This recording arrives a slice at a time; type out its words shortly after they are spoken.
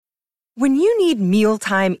When you need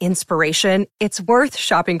mealtime inspiration, it's worth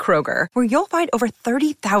shopping Kroger, where you'll find over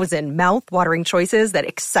 30,000 mouth-watering choices that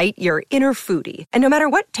excite your inner foodie. And no matter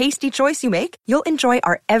what tasty choice you make, you'll enjoy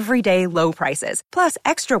our everyday low prices, plus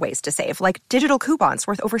extra ways to save, like digital coupons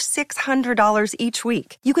worth over $600 each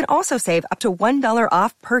week. You can also save up to $1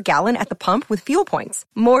 off per gallon at the pump with fuel points.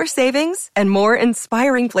 More savings and more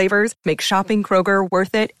inspiring flavors make shopping Kroger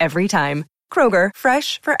worth it every time. Kroger,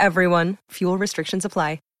 fresh for everyone. Fuel restrictions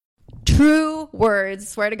apply. True words,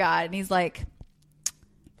 swear to God. And he's like,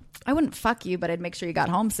 I wouldn't fuck you, but I'd make sure you got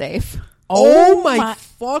home safe. Oh my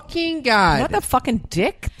fucking God. What the fucking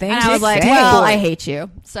dick thing? And I was like, well, I hate you.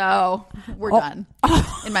 So we're done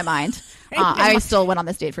in my mind. I still went on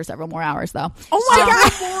this date for several more hours, though. Oh my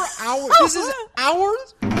God. 4 hours? This is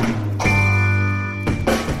hours?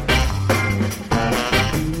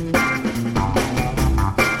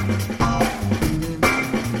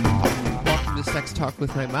 Sex Talk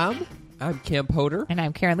with my mom. I'm Cam Potter. And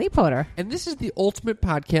I'm Karen Lee Potter. And this is the ultimate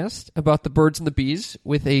podcast about the birds and the bees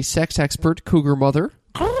with a sex expert cougar mother.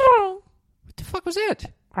 What the fuck was that?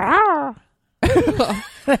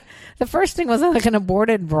 The first thing was like an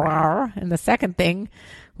aborted roar, and the second thing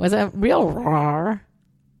was a real roar.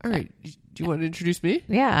 All right. Do you want to introduce me?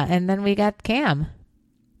 Yeah, and then we got Cam.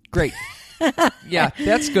 Great. Yeah,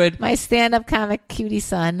 that's good. My stand-up comic cutie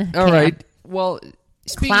son. All Cam. right. Well,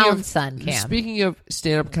 Clown son, Cam. Speaking of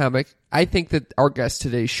stand-up comic, I think that our guest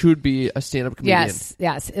today should be a stand-up comedian.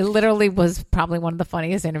 Yes. It literally was probably one of the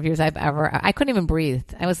funniest interviews I've ever. I couldn't even breathe.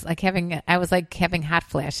 I was like having hot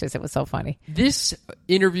flashes. It was so funny. This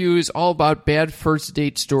interview is all about bad first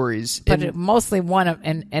date stories, but mostly one of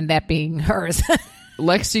and that being hers.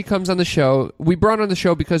 Lexi comes on the show. We brought her on the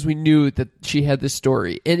show because we knew that she had this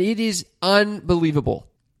story, and it is unbelievable.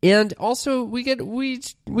 And also, we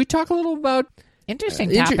talk a little about.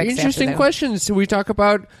 Interesting topics. Interesting questions. So we talk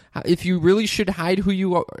about if you really should hide who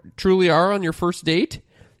you truly are on your first date,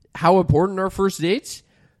 how important are first dates,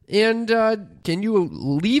 and can you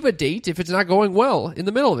leave a date if it's not going well in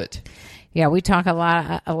the middle of it? Yeah, we talk a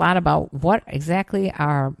lot about what exactly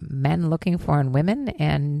are men looking for in women,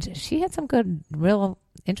 and she had some good, real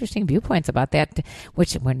interesting viewpoints about that,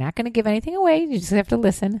 which we're not going to give anything away. You just have to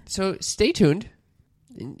listen. So stay tuned.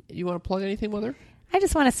 You want to plug anything with her? I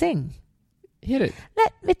just want to sing. Hit it.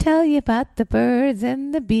 Let me tell you about the birds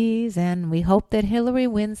and the bees, and we hope that Hillary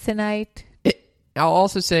wins tonight. I'll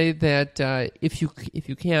also say that if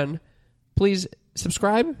you can, please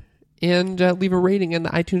subscribe and leave a rating in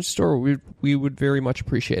the iTunes store. We would very much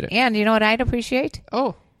appreciate it. And you know what I'd appreciate?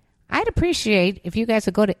 Oh. I'd appreciate if you guys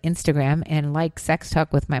would go to Instagram and like Sex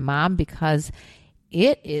Talk with my mom, because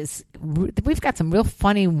we've got some real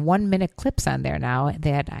funny 1-minute clips on there now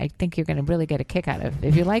that I think you're going to really get a kick out of.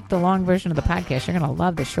 If you like the long version of the podcast, you're going to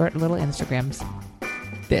love the short little Instagrams.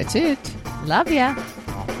 That's it. Love ya.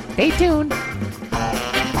 Stay tuned.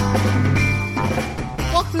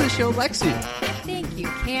 Welcome to the show, Lexi. Thank you,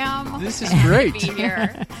 Cam. This is great. Be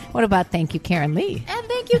here. What about thank you, Karen Lee? And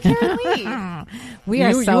thank you, Karen Lee. You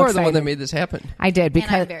are the one that made this happen. I did,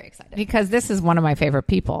 because and I'm very excited. Because this is one of my favorite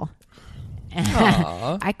people.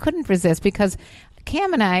 I couldn't resist, because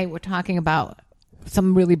Cam and I were talking about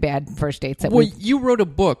some really bad first dates. You wrote a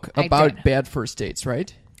book about bad first dates,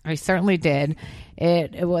 right? I certainly did.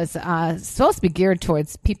 It was supposed to be geared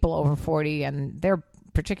towards people over 40 and their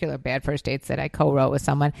particular bad first dates that I co-wrote with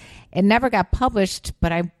someone. It never got published,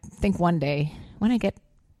 but I think one day when I get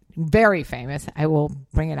very famous, I will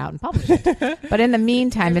bring it out and publish it. But in the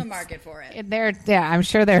meantime, there's a market for it. I'm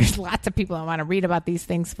sure there's lots of people that want to read about these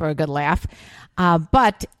things for a good laugh.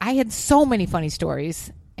 But I had so many funny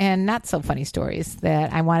stories and not so funny stories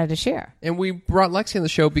that I wanted to share. And we brought Lexi on the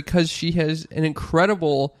show because she has an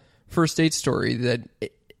incredible first date story that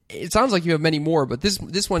it sounds like you have many more, but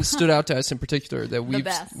this one stood out to us in particular that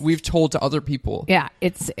we've told to other people. Yeah,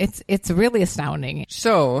 it's really astounding.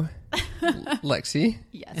 So, Lexi.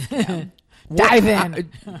 Yes. Yeah. Dive in.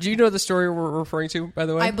 Do you know the story we're referring to, by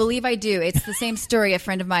the way? I believe I do. It's the same story a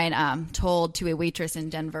friend of mine told to a waitress in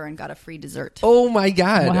Denver and got a free dessert. Oh, my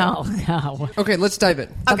God. Wow. Okay, let's dive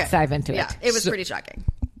in. Let's dive into it. Yeah, it was pretty shocking.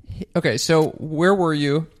 Okay, so where were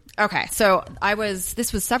you? Okay, so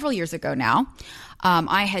this was several years ago now.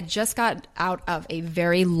 I had just got out of a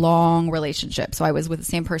very long relationship. So I was with the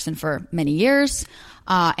same person for many years.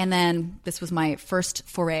 And then this was my first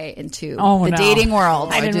foray into the dating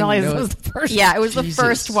world. I didn't realize it was the first one. Yeah, it was the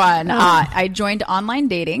first one. I joined online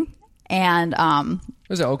dating. And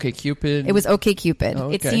Was it OkCupid? it was OkCupid. Oh,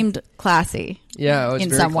 It okay. seemed classy. Yeah, it was in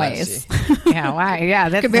very some classy. ways Yeah, wow, yeah.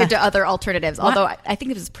 That's compared to other alternatives. Although I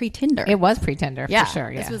think it was pre-Tinder. it was Pretender yeah, for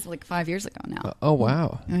sure. Yeah. This was like 5 years ago now. Oh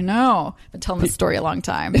wow. I know. Been telling this story a long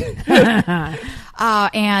time.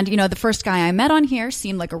 And, the first guy I met on here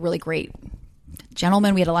seemed like a really great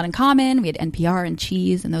gentleman. We had a lot in common. We had NPR and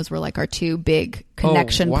cheese, and those were like our two big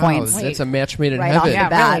connection oh, wow. points. That's a match made in Right off heaven. the yeah,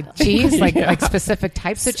 bat. really. Cheese, like specific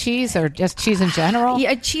types of cheese, or just cheese in general.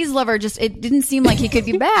 Yeah, a cheese lover, it didn't seem like he could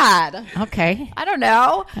be bad. Okay. I don't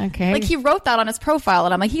know. Okay. Like he wrote that on his profile,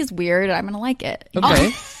 and I'm like, he's weird. I'm going to like it.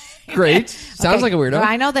 Okay. Great. Sounds Okay. like a weirdo. Well,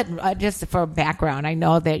 I know that just for background, I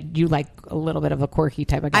know that you like a little bit of a quirky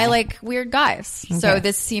type of guy. I like weird guys. So Okay.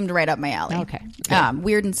 this seemed right up my alley. Okay.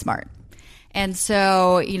 Weird and smart. And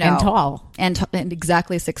so, And tall. And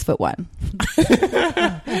exactly 6'1".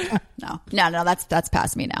 No, that's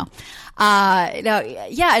past me now.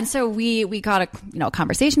 And so we got a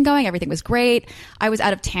conversation going. Everything was great. I was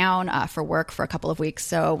out of town for work for a couple of weeks.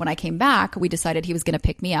 So when I came back, we decided he was going to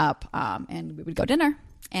pick me up, and we would go dinner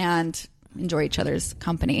and enjoy each other's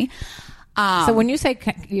company. So when you say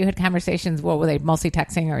you had conversations, what were they? Mostly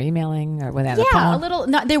texting or emailing, or were they on the Yeah, phone? a little.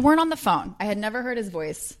 No, they weren't on the phone. I had never heard his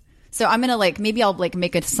voice. So I'm gonna maybe I'll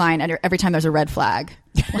make a sign every time there's a red flag.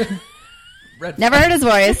 Never heard his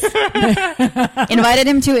voice. Invited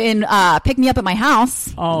him to pick me up at my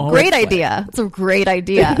house. Oh, great idea! It's a great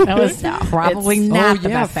idea. That was probably not the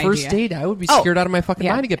best first idea. date. I would be scared out of my fucking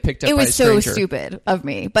Yeah. mind to get picked up It by a was so stranger. stupid of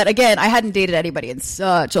me. But again, I hadn't dated anybody in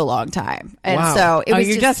such a long time, and Wow. so it was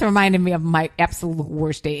you just reminded me of my absolute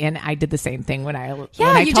worst day, and I did the same thing when I Yeah,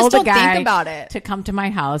 when I you told just don't the guy think about it. to come to my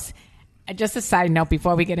house. Just a side note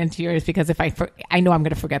before we get into yours, because if I know I'm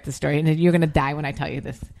going to forget the story, and you're going to die when I tell you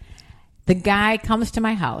this. The guy comes to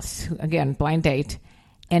my house, again, blind date,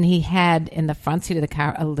 and he had in the front seat of the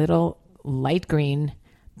car a little light green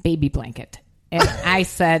baby blanket. And I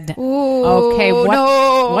said, okay,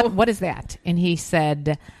 what is that? And he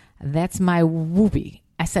said, that's my whoopee.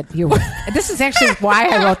 I said, this is actually why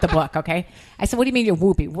I wrote the book, okay? I said, what do you mean your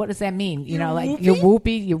whoopee? What does that mean? Your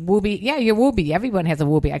whoopee. Yeah, your whoopee. Everyone has a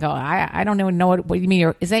whoopee. I go, I don't even know what do you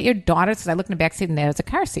mean? Is that your daughter's? Because I looked in the back seat and there was a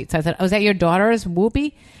car seat. So I said, oh, is that your daughter's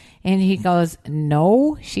whoopee? And he goes,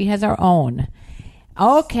 no, she has her own.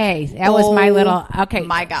 Okay, that was my little, okay.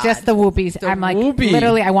 My God. Just the whoopies. I'm like, whoopee.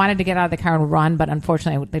 literally, I wanted to get out of the car and run, but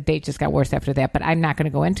unfortunately, the date just got worse after that. But I'm not going to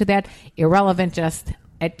go into that. Irrelevant,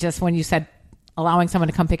 just when you said allowing someone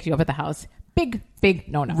to come pick you up at the house, big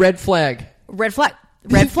no. Red flag. red flag.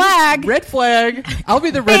 Red flag. Red flag. I'll be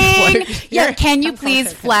the red Bing! flag. Yeah, can you please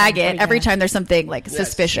close to flag it. it every time there's something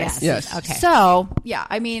suspicious? Yes. Okay. So, yeah,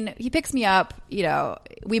 I mean, he picks me up.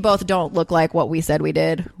 We both don't look like what we said we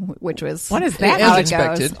did, which was What is that? how As it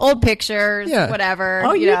expected. goes. Old pictures, Yeah. whatever.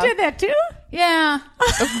 Oh, you know. did that too? Yeah,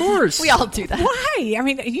 Of course. we all do that. Why? I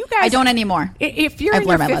mean, you guys. I don't anymore. If you're I've in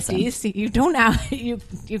your learned my lesson. 50s, you don't now.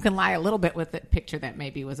 You can lie a little bit with the picture that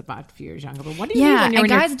maybe was about a few years younger. But what do you mean Yeah, when you're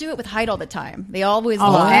and in guys do it with height all the time. They always your?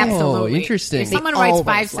 Oh, lie. absolutely. interesting. If someone They writes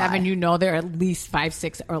always 5'7", lie. you know they're at least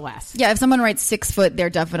 5'6" or less. Yeah, if someone writes 6 foot, they're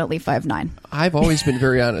definitely 5'9". I've always been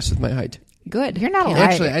very honest with my height. Good. You're not a liar.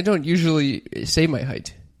 Actually, I don't usually say my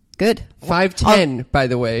height. Good. 5'10", by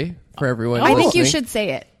the way, for everyone. I think you listening. should say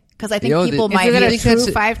it because I think Yo, people the- might. Is it I a think true that's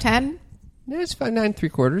it. 5'10"? It's 5'9"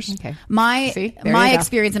 3/4. Okay. My See? There my you go.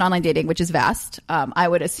 experience in online dating, which is vast, I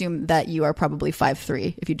would assume that you are probably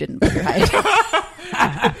 5'3" if you didn't put your height.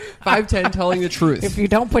 5'10", telling the truth. If you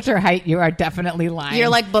don't put your height, you are definitely lying. You're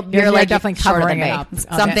like definitely shorter covering than it me. up.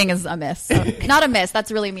 Oh, Something is amiss. Not amiss.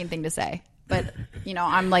 That's a really mean thing to say. But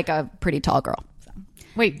I'm like a pretty tall girl. So.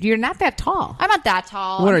 Wait, you're not that tall. I'm not that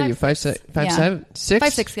tall. What I'm are you, 5'7", Yeah. 6?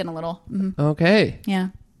 5'6" and a little. Mhm. Okay. Yeah,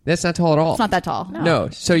 That's not tall at all. it's not that tall. No.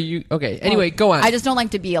 So you... Okay. Anyway, go on. I just don't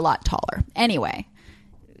like to be a lot taller. Anyway,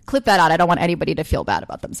 clip that out. I don't want anybody to feel bad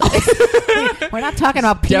about themselves. We're not talking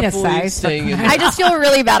about penis Definitely size. staying in I just feel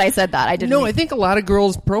really bad I said that. I didn't. No, I think a lot of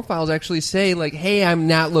girls' profiles actually say, like, hey, I'm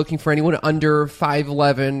not looking for anyone under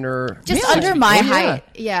 5'11", or... just Yeah. under my Oh, yeah. height.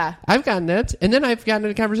 Yeah. I've gotten that. And then I've gotten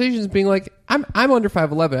into conversations being like, I'm under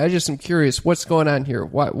 5'11". I just am curious, what's going on here?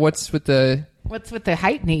 What's with the... What's with the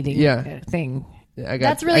height needing thing?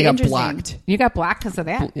 That's really I got interesting. blocked. You got blocked because of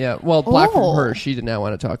that? Yeah, well, blocked Oh. from her. She did not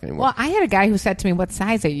want to talk anymore. Well, I had a guy who said to me, "What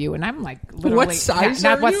size are you?" And I'm like, literally, What size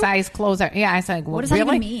not are what you? size clothes are. Yeah, I said, well, What does that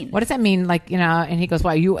really? even mean? What does that mean? Like, and he goes,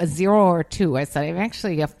 "Well, are you a 0 or a 2?" I said, "I'm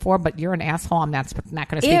actually a 4, but you're an asshole. I'm not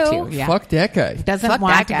going to speak to Ew. you." Yeah. Fuck that guy. Doesn't Fuck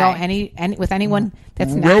want that to guy. go any with anyone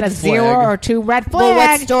that's Red not a flag. 0 or 2. Red flag. Well,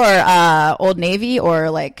 what store? Old Navy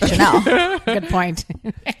or like Chanel? Good point.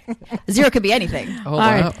 0 could be anything. Oh, All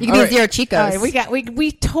wow. right. You can All be right. Zero Chicos. All right, we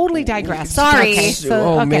we totally digressed. Sorry. Okay,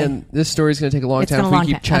 Oh man, this story's going to take a long It's time been if a we long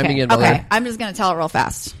keep time. chiming Okay. in. Okay, Mother. I'm just going to tell it real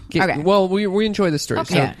fast. Okay. Well, we enjoy the story.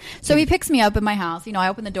 Okay. So So he picks me up in my house. You know, I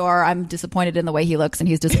open the door. I'm disappointed in the way he looks, and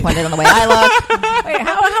he's disappointed in the way I look. Wait,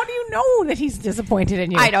 how do you know that he's disappointed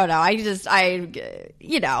in you? I don't know. It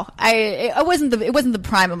wasn't the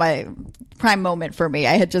prime moment for me.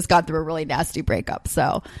 I had just gone through a really nasty breakup,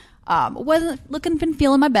 so been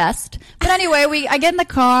feeling my best. But anyway, I get in the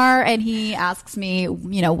car and he asks me,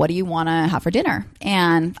 what do you want to have for dinner?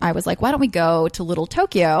 And I was like, why don't we go to Little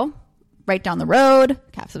Tokyo, right down the road,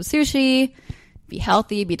 have some sushi, be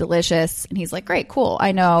healthy, be delicious. And he's like, great, cool.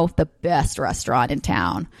 I know the best restaurant in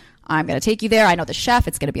town. I'm going to take you there. I know the chef.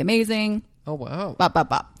 It's going to be amazing. Oh wow. Bop, bop,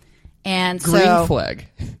 bop. And Green so, flag.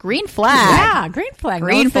 Green flag. Yeah, green flag.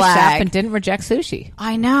 Green Knows the flag. chef and didn't reject sushi.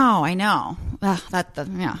 I know.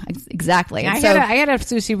 Exactly. And I had a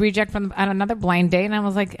sushi reject on another blind date, and I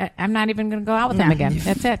was like, I'm not even going to go out with him again.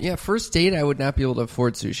 That's it. Yeah, first date, I would not be able to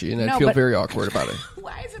afford sushi, and I'd No, feel but- very awkward about it.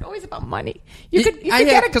 Why is it always about money? You could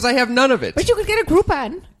get a, Because I have none of it. but you could get a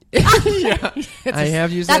Groupon. I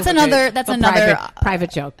have used That's that. another. Okay. That's A another.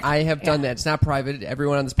 private joke. I have done that. It's not private.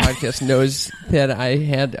 Everyone on this podcast knows that I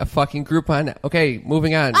had a fucking Groupon. Okay,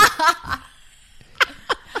 moving on.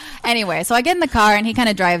 Anyway, so I get in the car and he kind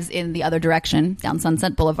of drives in the other direction down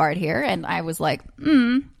Sunset Boulevard here, and I was like,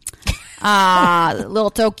 Little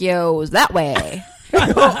Tokyo's that way.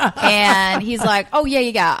 And he's like, oh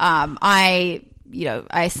yeah.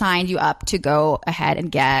 I signed you up to go ahead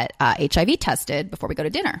and get HIV tested before we go to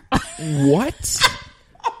dinner. What?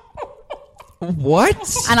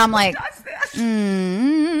 What? And I'm like,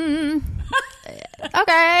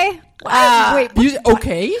 okay.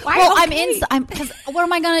 Okay. Well, I'm because what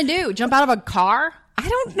am I gonna do? Jump out of a car? I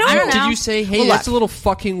don't know. I don't know. Did you say, hey, Well, that's look. a little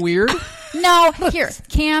fucking weird? No, here,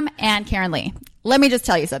 Cam and Karen Lee. Let me just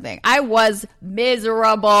tell you something. I was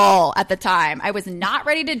miserable at the time. I was not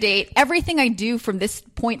ready to date. Everything I do from this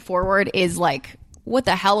point forward is like, what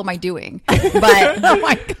the hell am I doing? But Oh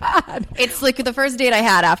my God. it's like the first date I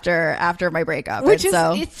had after my breakup. Which and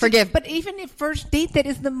so it's forgive. But even at first date, that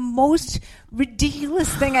is the most ridiculous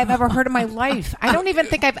thing I've ever heard in my life. I don't even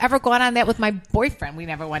think I've ever gone on that with my boyfriend. We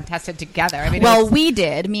never went tested together. I mean, Well, we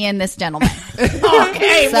did, me and this gentleman.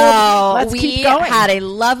 okay. So well, let's we keep going. had a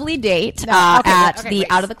lovely date okay, at okay, the wait.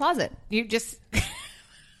 Out of the Closet. You just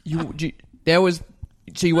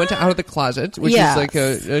So you went to Out of the Closet, which Yes. is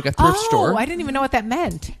like a thrift store. I didn't even know what that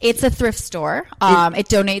meant. It's a thrift store. It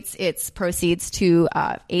donates its proceeds to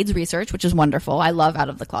AIDS research, which is wonderful. I love Out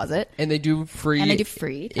of the Closet. And they do free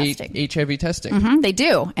testing. HIV testing. They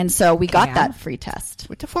do. And so we got Cam? that free test.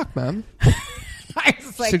 What the fuck, Mom? I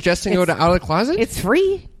was like, Suggesting go to Out of the Closet? it's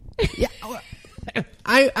free.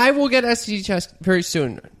 I will get STD test very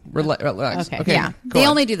soon. Relax. Okay. Yeah. go They on.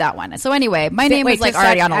 only do that one. So anyway, my name Wait, was like just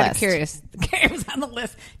already on a out of list. Curious. It was on the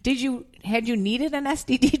list. Had you needed an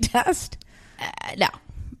STD test? No.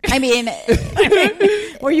 I mean,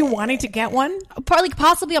 Were you wanting to get one?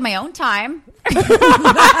 possibly on my own time.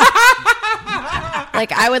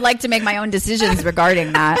 Like, I would like to make my own decisions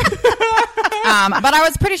regarding that. But I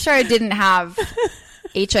was pretty sure I didn't have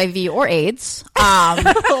HIV or AIDS.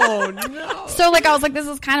 Oh no! So, like, I was like, this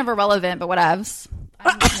is kind of irrelevant, but whatevs.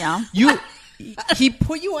 He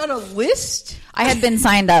put you on a list? I had been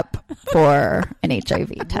signed up for an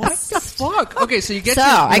HIV test. Fuck. Okay, so you get So,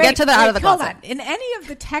 I get to the Out of the hold Closet. on. In any of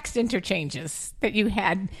the text interchanges that you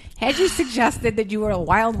had you suggested that you were a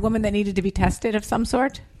wild woman that needed to be tested of some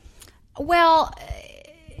sort? Well,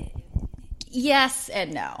 yes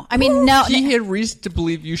and no. I mean, no. He had reason to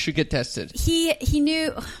believe you should get tested. He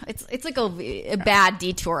knew it's like a bad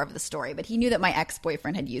detour of the story, but he knew that my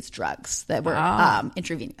ex-boyfriend had used drugs that were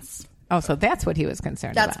intravenous. Oh, so that's what he was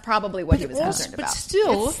concerned That's about. probably what he was concerned about.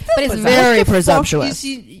 Still, But it's very presumptuous.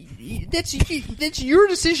 That's your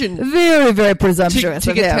decision Very, very presumptuous To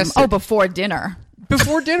of get him. tested. Oh, before dinner.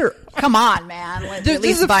 before dinner. Come on, man. Let's This at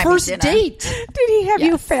least is the buy me first dinner. date. Did he have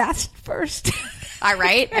you Yes. fast first? All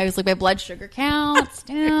right. I was like, my blood sugar counts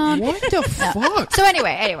down. What the fuck? So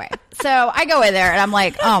anyway, so I go in there and I'm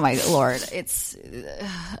like, oh my Lord, it's,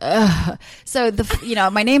 so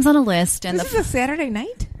my name's on a list and This is a Saturday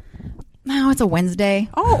night? no, it's a Wednesday.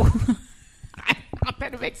 Oh. I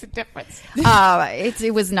bet it makes a difference.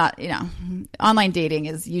 It was not, online dating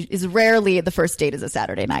is rarely the first date is a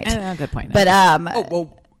Saturday night. Good point. But, Oh,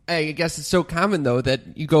 well, I guess it's so common, though,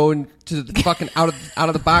 that you go into to the fucking out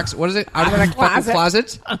of the box. What is it? Out of the fucking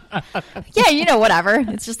closet. Yeah, whatever.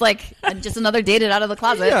 It's just like just another dated out of the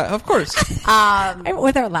closet. Yeah, of course.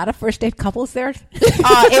 Were there a lot of first date couples there?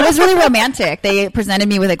 It was really romantic. They presented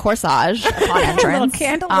me with a corsage upon entrance.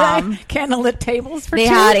 Little candlelit tables for They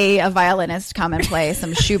two? had a violinist come and play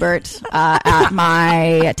some Schubert at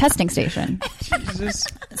my testing station. Jesus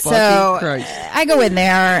So fucking Christ. I go in there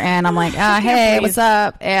and I'm like, hey, what's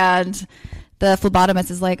up? And the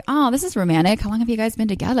phlebotomist is like, oh, this is romantic. How long have you guys been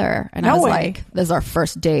together? And I No was way. like, this is our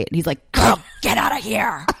first date. And he's like, girl, get out of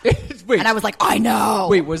here. Wait, And I was like, I know.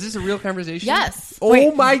 wait, was this a real conversation? Yes. Oh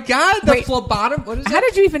Wait. my God, the Wait. phlebotomist. What is How that?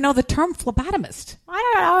 did you even know the term phlebotomist?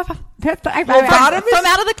 I don't know. Phlebotomist? From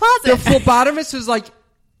out of the The closet. phlebotomist was like,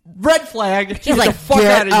 red flag. He's Get like, the fuck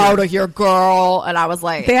get out of here. girl. And I was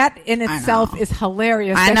like, That in I itself know. is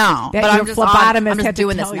hilarious. I know. That But your I'm just, phlebotomist I'm just had to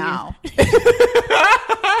doing this tell you. now.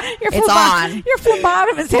 Your It's on. Your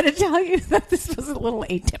phlebotomist had to tell you that this was a little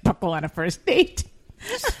atypical on a first date.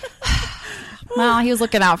 Well, he was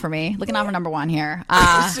looking out for me. Looking out for number one here.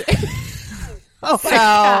 Oh So, my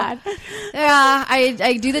God. yeah,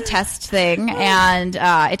 I do the test thing, and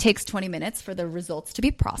it takes 20 minutes for the results to be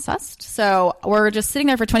processed. So we're just sitting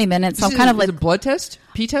there for 20 minutes. So I'm kind of is like, it a blood test?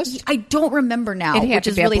 Pee test? I don't remember now, It had which to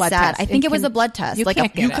is be a really blood sad. test. I think It it was can- a blood test. you Like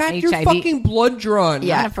can't You get got it. your HIV. fucking blood drawn.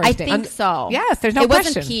 yeah, on a first I date. think so. Yes, there's no It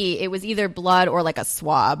wasn't question. pee. It was either blood or like a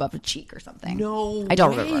swab of a cheek or something. No I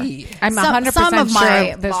don't way. remember. I'm Some 100% of my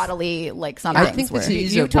sure this- bodily like some I things think were. this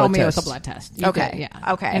is You a told blood me it was a test. blood test. You Okay. did,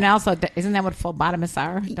 yeah. Okay. And also, isn't that what phlebotomists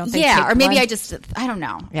are? Don't they Yeah, take or maybe blood? I don't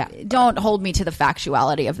know. Yeah. Don't hold me to the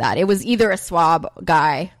factuality of that. It was either a swab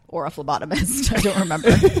guy or a phlebotomist. I don't remember.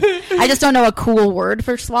 I just don't know a cool word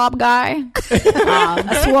for swab guy. a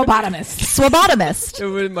phlebotomist.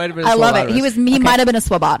 Swabotomist. It might have been. I love it. He might have been a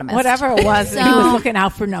swabotomist. Whatever it was, he So- was looking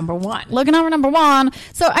out for number one. Looking over number one.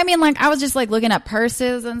 So, I mean, like, I was just like looking at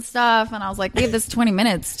purses and stuff, and I was like, we have this 20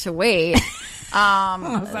 minutes to wait. It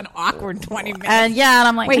was an awkward 20 minutes. And yeah, and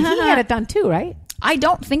I'm like, Wait, he had it done too, right? I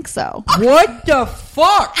don't think so. What the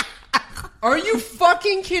fuck? Are you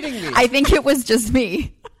fucking kidding me? I think it was just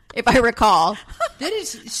me, if I recall. That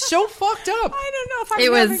is so fucked up. I don't know if I'm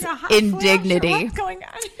It was having a hot indignity. flash or what's going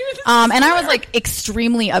on here. And I was like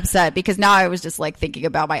extremely upset because now I was just like thinking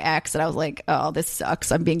about my ex, and I was like, oh, this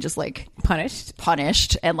sucks. I'm being just like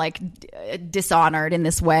punished and like dishonored in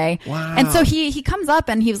this way. Wow. And so he comes up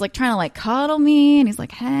and he was like trying to like cuddle me, and he's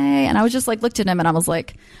like, hey, and I was just like looked at him and I was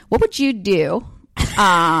like, what would you do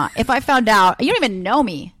if I found out you don't even know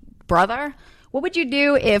me, brother? What would you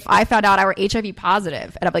do if I found out I were HIV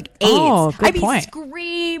positive and I'm like AIDS? Oh, good I'd be point.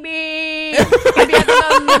 screaming. I'd be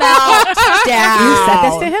having a meltdown. You said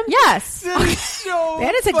this to him? Yes. So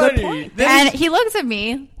That is a good point. And he looks at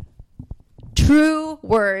me, true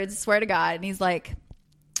words, swear to God, and he's like,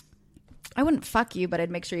 I wouldn't fuck you, but I'd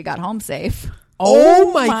make sure you got home safe.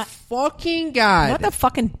 Oh my fucking God. What the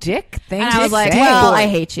fucking dick thing And to I was like, say. well, I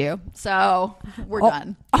hate you. So we're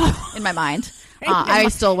done in my mind. I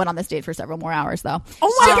still went on this date for several more hours, though.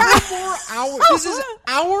 Oh my God. 4 hours. This is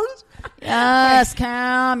hours. Yes,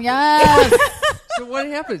 Cam, yes. So what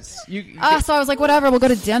happens? You So I was like, whatever, we'll go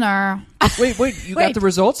to dinner. wait. You got the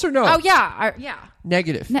results or no? Oh, yeah. Yeah.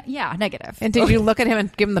 Negative. Yeah, negative. And did you look at him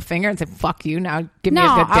and give him the finger and say, fuck you, now give No, me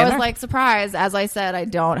a good dinner? I was like, surprised. As I said, I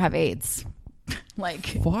don't have AIDS. Like,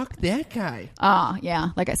 Fuck that guy. yeah,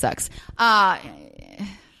 that guy sucks.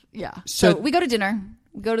 Yeah. So- So we go to dinner.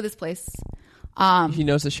 We go to this place. He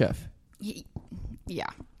knows the chef. Yeah.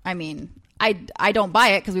 I mean, I don't buy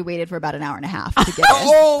it because we waited for about an hour and a half to get in.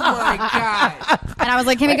 Oh my God. And I was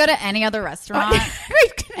like, can we go to any other restaurant?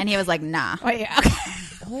 And he was like, nah. Oh, yeah. Okay.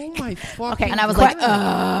 Oh my fucking. And I was like,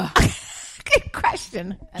 Good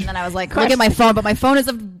question. and then I was like, look at my phone, but my phone is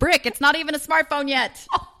a brick. It's not even a smartphone yet.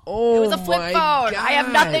 oh, It was a flip phone. my I have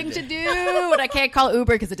God. nothing to do, and I can't call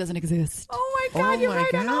Uber because it doesn't exist. Oh my God, Oh you're my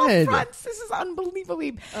right on all God. fronts. This is unbelievable.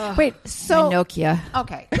 Wait, so My Nokia.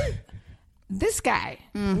 okay, this guy,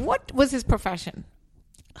 what was his profession?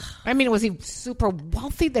 I mean, was he super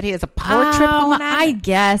wealthy that he has a power trip going on? I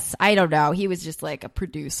guess. I don't know. He was just like a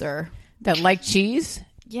producer. that like cheese.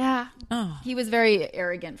 Yeah. Oh. He was very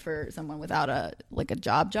arrogant for someone without a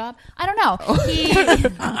job. I don't know.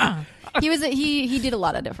 He did a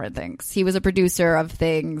lot of different things. He was a producer of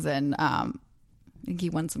things, and I think he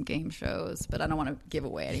won some game shows, but I don't want to give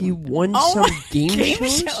away anyone. He won some game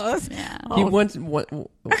shows. Yeah. He wants what? Who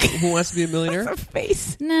wants to be a millionaire? Her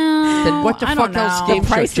face. No. Then what the I fuck don't else know. game show?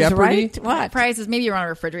 Price is Jeopardy? Right. What? Prices? Maybe you're on a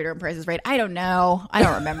refrigerator and Price is Right. I don't know. I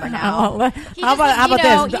don't remember now. Oh, He how just about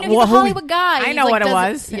was, this? he's a Hollywood guy. I He, know like, what it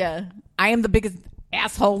does was. Yeah. I am the biggest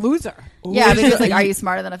asshole loser. Yeah, because like, are you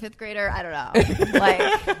smarter than a fifth grader? I don't know. Like,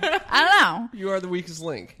 I don't know. You are the weakest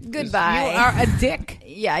link. Goodbye. You are a dick.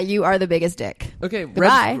 Yeah, you are the biggest dick. Okay,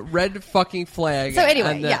 Goodbye. red fucking flag. So anyway,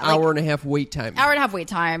 on the yeah, hour and a half wait time. Hour and a half wait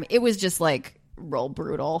time. It was just like real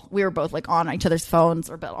brutal. We were both like on each other's phones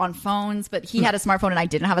or on phones, but he had a smartphone and I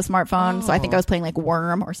didn't have a smartphone, so I think I was playing like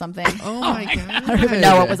Worm or something. Oh my god! I don't even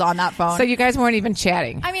know what was on that phone. So you guys weren't even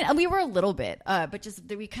chatting. I mean, we were a little bit, but just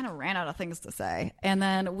we kind of ran out of things to say. And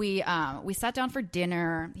then we sat down for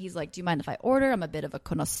dinner. He's like, "Do you mind if I order? I'm a bit of a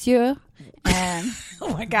connoisseur." And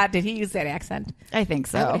Oh my God, did he use that accent? I think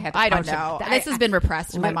so. would've had to I don't punch him. know. I- This has been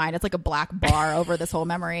repressed in my mind. It's like a black bar over this whole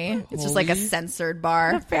memory. It's just like a censored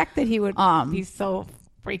bar. The fact that he would be so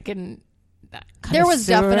freaking. There was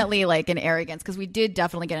connoisseur. definitely like an arrogance because we did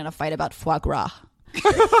definitely get in a fight about foie gras.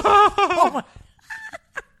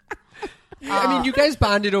 I mean, you guys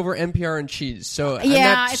bonded over NPR and cheese, so I'm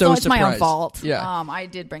Yeah, not so it's my own surprised. fault. Yeah. I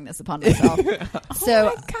did bring this upon myself.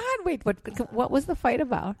 So Oh my God! Wait, what was the fight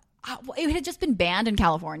about? well, it had just been banned in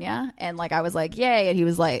California, and like I was like, "Yay!" and he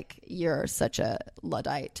was like, "You're such a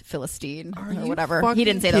Luddite Philistine or you whatever." fucking He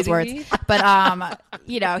didn't say those kidding words, me? but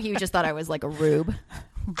he just thought I was like a rube,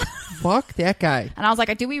 Fuck that guy. and I was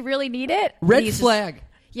like, "Do we really need it?" And Red he's just- flag.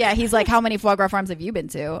 Yeah, he's like, "How many foie gras farms have you been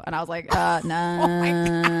to?" And I was like, "None."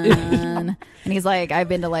 And he's like, "I've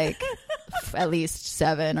been to like at least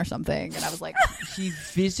 7 or something." And I was like, He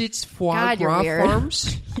visits foie God, you're gras weird.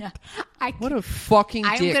 farms. "Yeah." What a fucking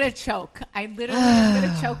I'm dick. gonna choke. I literally am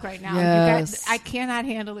gonna choke right now. Yes. You guys, I cannot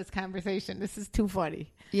handle this conversation. This is too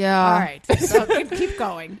funny. Yeah. All right, so keep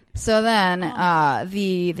going. So then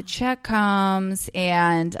the check comes,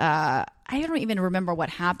 and I don't even remember what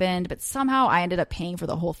happened, but somehow I ended up paying for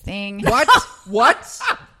the whole thing. What?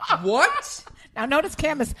 What? Now notice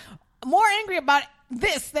Cam is more angry about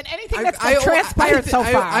this than anything that's transpired so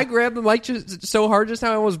far. I grabbed the mic just so hard just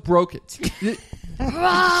now I almost broke it.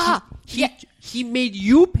 He made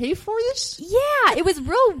you pay for this? Yeah, it was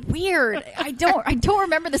real weird. I don't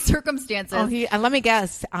remember the circumstances. Let me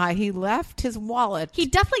guess. He left his wallet. He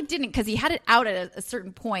definitely didn't because he had it out at a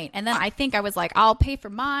certain point, and then I think I was like, "I'll pay for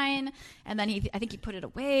mine," and then I think he put it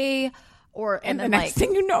away. And the then next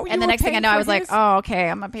thing you know, and the next thing I know, I was like, "Oh, okay,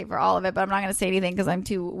 I'm gonna pay for all of it, but I'm not gonna say anything because I'm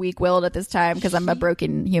too weak-willed at this time because I'm a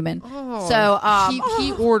broken human."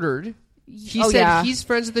 He ordered. He said yeah. he's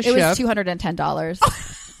friends with the It chef. was $210.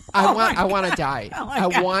 I want to die. I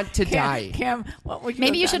want to die. Cam, what would you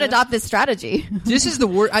Maybe have you should done? adopt this strategy. This is the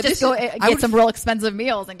word. Just go get some real expensive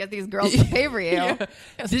meals and get these girls to pay for you.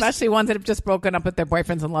 Especially ones that have just broken up with their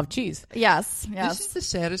boyfriends and love cheese. Yes. This is the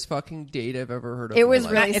saddest fucking date I've ever heard of. It in my was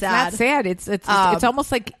life. really It's sad. not sad. It's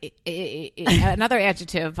almost like another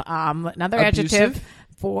adjective. Another adjective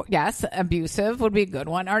for abusive would be a good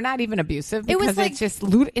one, or not even abusive because was like- it's just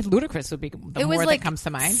ludicrous would be the It was word like that comes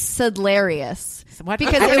to mind. hilarious. What?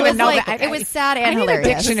 Because I don't it even was know like that. it was sad and I need hilarious.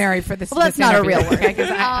 a dictionary for this. Well, that's this not a interview. real word. Okay,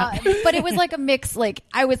 'cause But it was like a mix. Like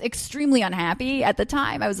I was extremely unhappy at the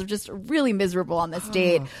time. I was just really miserable on this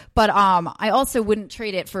date. But I also wouldn't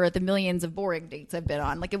trade it for the millions of boring dates I've been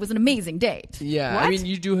on. Like it was an amazing date. Yeah, What? I mean,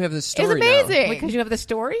 you do have this It was story now. amazing. because you have the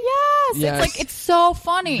story. Yes, Yes. it's like it's so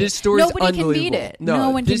funny. This story Nobody is can unbelievable. beat it.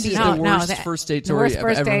 No, one can this beat is it. the worst first date story worst I've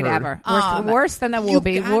first ever date heard. ever. Worse than there will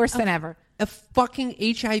be. got Worse than ever. A fucking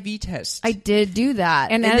HIV test. I did do that,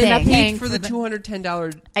 And I ended up think. paying for the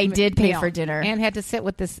 $210. I did pay meal. for dinner. and had to sit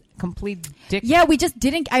with this complete dick. Yeah, we just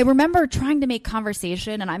didn't. I remember trying to make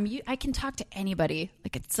conversation, and I can talk to anybody.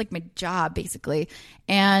 Like it's like my job basically.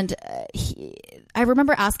 And I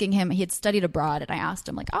remember asking him. He had studied abroad, and I asked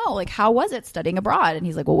him like, "Oh, like how was it studying abroad?" And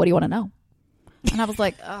he's like, "Well, what do you want to know?" And I was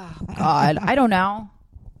like, "Oh God, I don't know."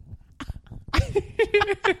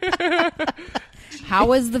 How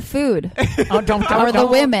was the food? Oh, don't Or the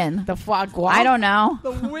women? The foie gras. I don't know.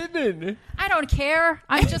 The women. I don't care.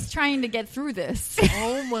 I'm just trying to get through this.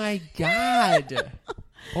 Oh my god.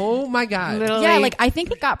 Oh my god. Literally. Yeah, like I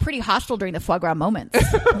think it got pretty hostile during the foie gras moments.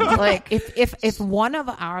 Like if one of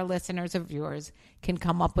our listeners or viewers can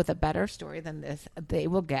come up with a better story than this,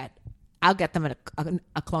 I'll get them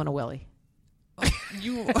a clone of Willie.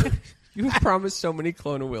 You have promised so many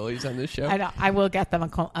Clone of Willies on this show. I know. I will get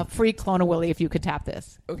them a free clone of Willie if you could tap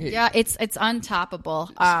this. Okay. yeah, it's untoppable.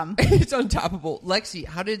 It's untoppable. Lexi,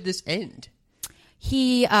 how did this end?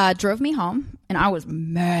 He drove me home, and I was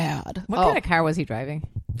mad. What kind of car was he driving?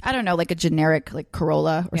 I don't know, like a generic like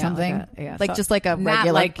Corolla or Yeah, something. so Just like a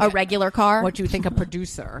not regular car. What you think a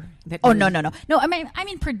producer? Oh no. I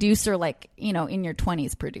mean producer, like, you know, in your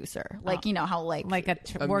 20s producer, like, you know how like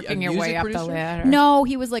working your way music up producer? the ladder. no,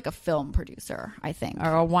 he was like a film producer, I think.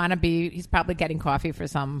 Or a wannabe. He's probably getting coffee for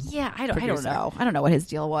some. Yeah, I don't producer. know. I don't know what his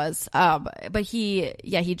deal was. But he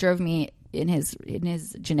drove me in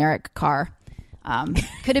his generic car.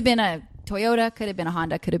 Could have been a Toyota, could have been a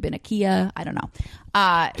Honda, could have been a Kia. I don't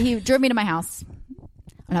know. He drove me to my house,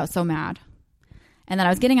 and I was so mad. And then I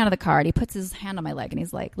was getting out of the car, and he puts his hand on my leg, and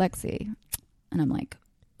he's like, "Lexi," and I'm like,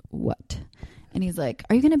 "What?" And he's like,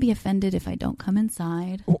 "Are you going to be offended if I don't come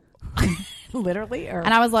inside?" Literally, or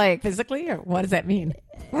And I was like, physically, or what does that mean?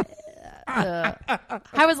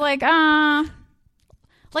 I was like,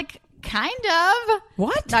 like kind of.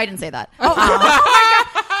 What? No, I didn't say that.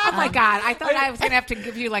 Oh my god! I thought I was gonna have to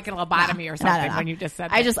give you like a lobotomy or something no. when you just said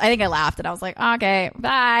that. I think I laughed and I was like, okay,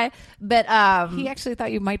 bye. But he actually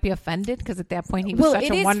thought you might be offended because at that point he was well, such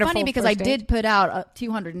it a is wonderful. funny because I did put out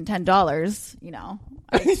 $210. You know,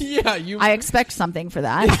 Yeah, you. I expect something for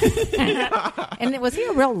that. And was he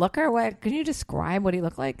a real looker? What? Can you describe what he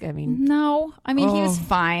looked like? I mean, No, I mean he was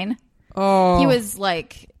fine. Oh, He was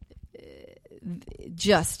like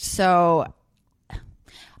just so.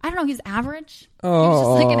 I don't know. He's average. He was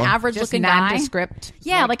just like an average just looking guy. nondescript.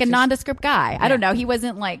 Yeah, like a just- nondescript guy. I don't know. He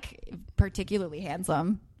wasn't like particularly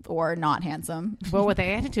handsome or not handsome. Well, with the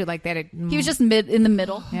attitude like that, He was just in the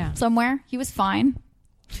middle Yeah. somewhere. He was fine.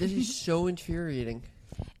 this is so infuriating.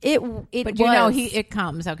 But you know, it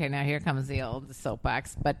comes. Okay, now here comes the old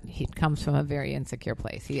soapbox. But he comes from a very insecure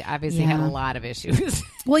place. He obviously had a lot of issues.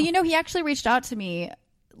 Well, you know, he actually reached out to me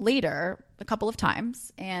later a couple of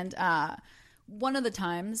times, and one of the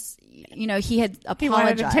times, you know, he had apologized. He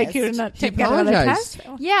wanted to take you to take another apologized.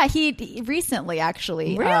 test. Yeah, he recently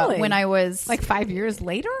actually. Really? When I was Like 5 years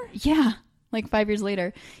later. yeah, like 5 years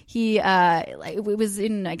later, he it was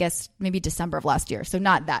in, I guess, maybe December of last year, so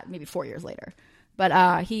not that, maybe 4 years later.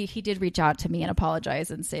 But he did reach out to me and apologize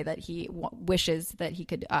and say that he wishes that he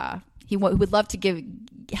could would love to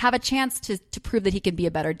have a chance to prove that he can be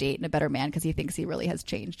a better date and a better man, because he thinks he really has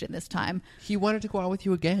changed in this time. He wanted to go out with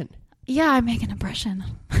you again. Yeah, I make an impression.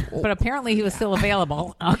 But apparently he was still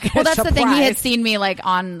available. Okay, Well, that's the thing. He had surprise. seen me like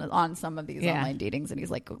on some of these Yeah. online datings, and he's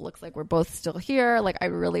like, "Looks like we're both still here. Like, I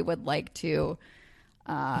really would like to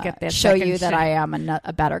Get that show second you that shot. I am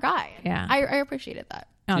a better guy." Yeah. I appreciated that.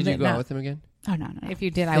 Oh, Did you go no. out with him again? Oh no. If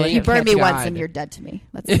you did, I Thank would. You have burned me God. once, and you're dead to me.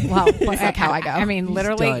 That's that's like how I go. I mean, He's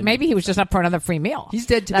literally, done. maybe he was just up for another free meal. He's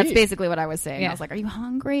dead to That's me. basically what I was saying. Yeah. I was like, "Are you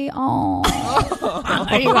hungry?" Oh,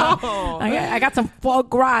 I got some foie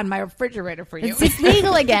gras in my refrigerator for you. it's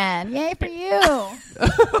legal again! Yay for you!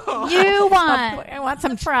 You won. I want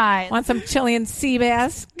some fries. Want some Chilean sea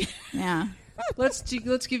bass? Yeah. Let's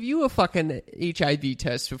give you a fucking HIV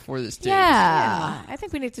test before this date. Yeah. I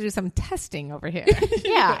think we need to do some testing over here.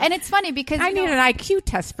 Yeah. And it's funny because I you need know, an IQ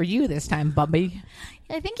test for you this time, Bubby.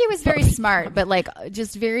 I think he was very smart, but like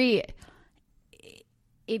just very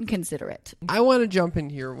inconsiderate. I want to jump in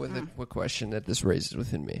here with a question that this raises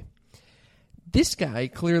within me. This guy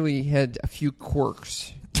clearly had a few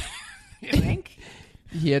quirks. You think?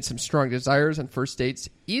 He had some strong desires on first dates.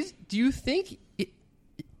 Do you think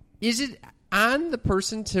is it on the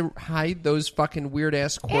person to hide those fucking weird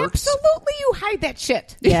ass quirks? Absolutely, you hide that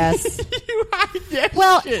shit. Yes. You hide that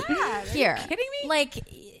Well, shit. here. kidding me? Like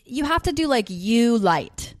you have to do like you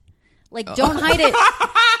light. Like don't hide it.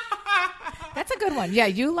 That's a good one. Yeah,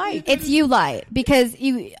 you like. It's you light because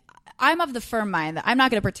I'm of the firm mind that I'm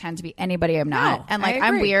not going to pretend to be anybody I'm not. No, And like I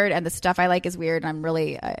I'm agree. weird and the stuff I like is weird and I'm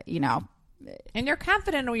really And you're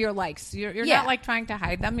confident in your likes. You're Yeah. not like trying to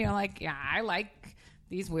hide them. You're like, yeah, I like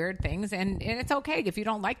these weird things, and it's okay if you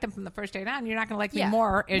don't like them from the first date on. You're not going to like me Yeah.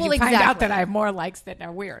 more as Well, you find out exactly. that I have more likes that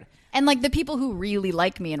are weird. and like the people who really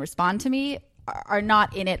like me and respond to me are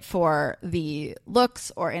not in it for the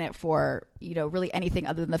looks or in it for really anything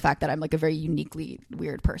other than the fact that I'm like a very uniquely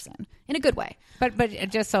weird person in a good way. But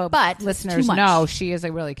just so But listeners too much. know, she is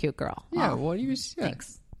a really cute girl. Yeah, what do you? Yeah.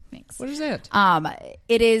 Thanks. What is that?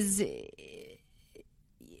 It is.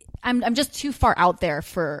 I'm just too far out there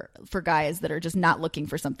for guys that are just not looking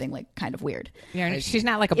for something like kind of weird. Yeah, she's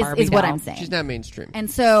not like a Is, Barbie is what doll. I'm saying. She's not mainstream. And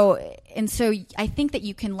so I think that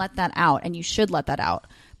you can let that out, and you should let that out.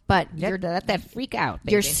 But Let that freak out.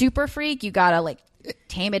 you're baby. super freak. You gotta like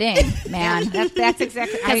tame it in, man. That's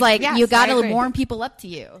exactly Because like you gotta I agree. warm people up to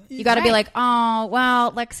you. You gotta be Right. like, oh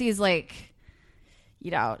well, Lexi's like,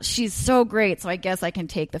 she's so great. So I guess I can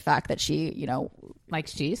take the fact that she,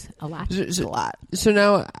 likes cheese a lot. So- a lot. So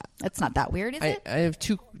now, It's not that weird, is it? I have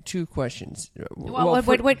two questions. Well,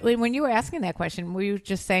 when you were asking that question, were you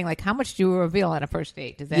just saying like how much do you reveal on a first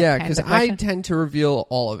date? Is that Yeah, kind of because the I question? tend to reveal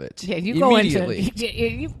all of it. Yeah, you go immediately. into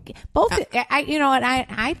you both. You know what?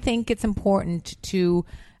 I think it's important to,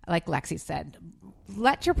 like Lexi said,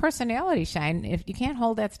 let your personality shine. If you can't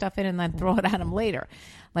hold that stuff in and then throw it on them later,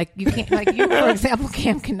 like you can't, like you, for example,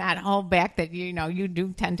 Cam cannot hold back that you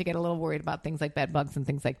do tend to get a little worried about things like bed bugs and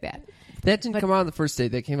things like that. That didn't come out on the first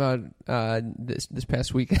date. That came out this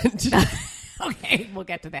past weekend. Okay, we'll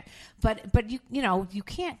get to that. But you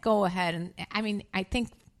can't go ahead and I think,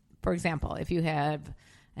 for example, if you have.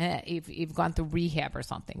 If you've gone through rehab or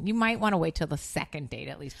something, you might want to wait till the second date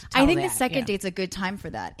at least. I think the second date's a good time for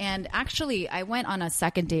that. And actually, I went on a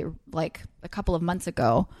second date like a couple of months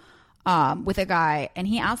ago with a guy, and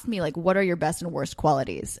he asked me like, "What are your best and worst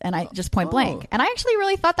qualities?" And I just point blank. And I actually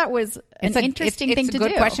really thought that was an interesting thing to do. It's a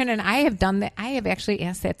good question, and I have done that. I have actually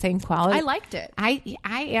asked that same quality. I liked it. I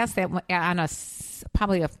asked that on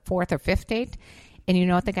probably a fourth or fifth date, and you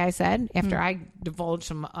know what the guy said after I divulged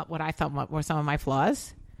some what I thought were some of my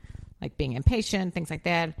flaws. Like being impatient, things like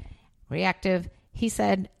that, reactive. He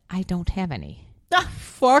said, I don't have any.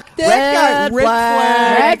 Fuck that guy.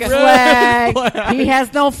 Red flag. He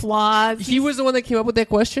has no flaws. He was the one that came up with that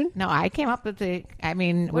question? No, I came up with we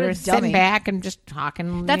What were a sitting dummy. back and just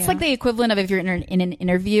talking. That's like the equivalent of if you're in an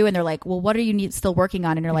interview and they're like, "Well, what are you still working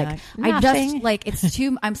on?" And you're like, "I nothing." just like it's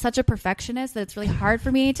too. I'm such a perfectionist that it's really hard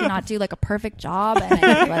for me to not do like a perfect job and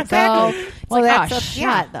I let go." It's Well, like, that's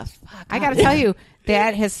shut the fuck I up. got to tell you,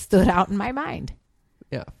 that has stood out in my mind.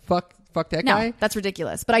 Yeah. Fuck that No, guy. that's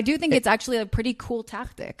ridiculous. But I do think it's actually a pretty cool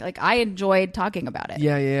tactic. Like I enjoyed talking about it.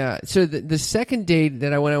 Yeah. So the second date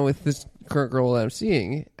that I went on with this current girl that I'm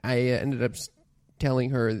seeing, I ended up telling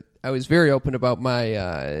her I was very open about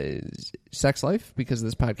my sex life because of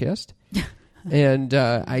this podcast. And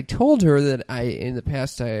I told her that in the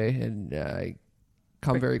past I had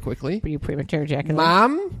come very quickly. Were you premature ejaculation?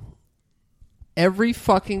 Mom, every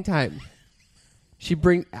fucking time she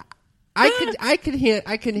brings, I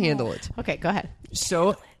could handle it. Okay, go ahead.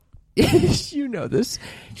 So, you know this.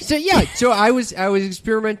 So yeah. So I was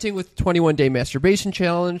experimenting with 21-day masturbation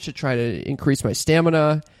challenge to try to increase my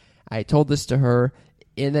stamina. I told this to her,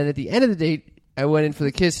 and then at the end of the date, I went in for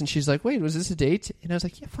the kiss, and she's like, "Wait, was this a date?" And I was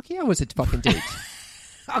like, "Yeah, fuck yeah, it was a fucking date."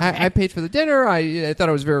 I paid for the dinner. I thought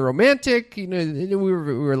it was very romantic. You know, we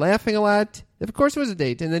were laughing a lot. Of course, it was a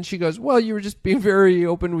date. And then she goes, "Well, you were just being very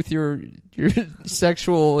open with your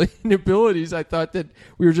sexual inabilities. I thought that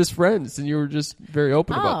we were just friends, and you were just very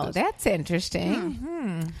open about this." Oh, that's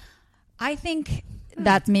interesting. I think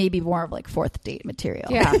that's maybe more of like fourth date material.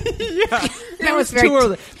 Yeah. That was very too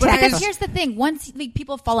early. But I Because here's the thing: once like,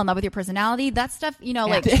 people fall in love with your personality, that stuff,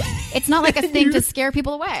 like it's not like a thing to scare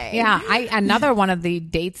people away. Yeah, another one of the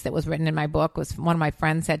dates that was written in my book was one of my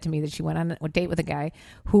friends said to me that she went on a date with a guy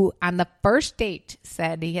who on the first date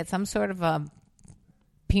said he had some sort of a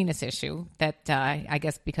penis issue that I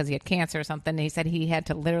guess because he had cancer or something. He said he had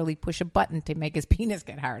to literally push a button to make his penis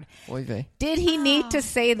get hard. Oy vey. Did he need to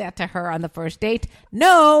say that to her on the first date?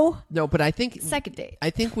 No. No, but I think Second date.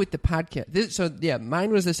 I think with the podcast,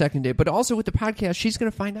 mine was the second date, but also with the podcast, she's going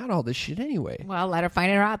to find out all this shit anyway. Well, let her find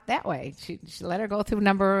her out that way. She let her go through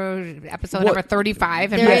episode number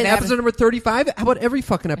 35. And There by is that- Episode number 35? How about every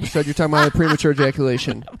fucking episode you're talking about premature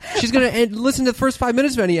ejaculation? She's going to listen to the first 5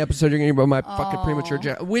 minutes of any episode you're going to hear about my fucking premature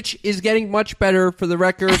ejaculation, which is getting much better for the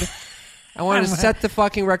record. I want to set the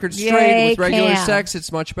fucking record straight. Yay, With regular Cam. sex,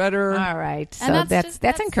 it's much better. All right. So And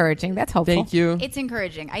that's encouraging. That's hopeful. Thank you. It's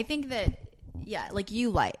encouraging. I think that, like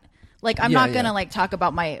you light. Like I'm Yeah, not gonna yeah. like talk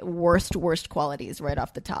about my worst qualities right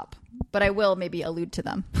off the top, but I will maybe allude to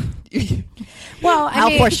them. Well,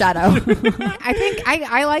 I'll foreshadow. I think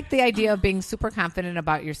I like the idea of being super confident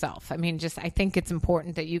about yourself. I mean, I think it's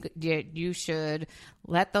important that you should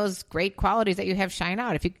let those great qualities that you have shine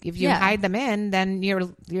out. If you Yeah. hide them in, then you're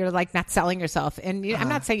like not selling yourself. And I'm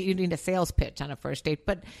not saying you need a sales pitch on a first date,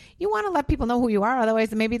 but you want to let people know who you are.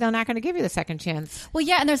 Otherwise, maybe they're not going to give you the second chance. Well,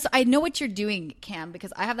 yeah, and I know what you're doing, Cam,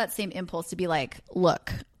 because I have that same impulse to be like,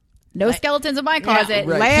 look, no skeletons in my closet.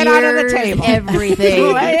 right. Lay it out on the Here's table.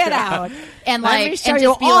 everything. Lay it out. And Let like, me show and you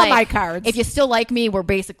just be all like, my cards. If you still like me, we're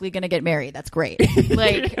basically going to get married. That's great.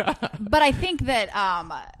 Like, but I think that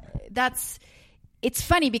that's it's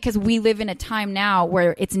funny because we live in a time now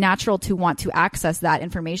where it's natural to want to access that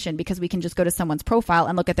information because we can just go to someone's profile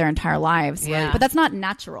and look at their entire lives. Yeah. But that's not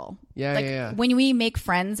natural. Yeah, like, yeah. when we make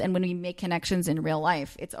friends and when we make connections in real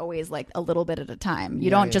life, it's always like a little bit at a time. You Yeah,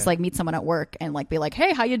 don't just yeah. like meet someone at work and like be like,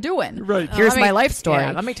 hey, how you doing? Right. Here's Let me- my life story.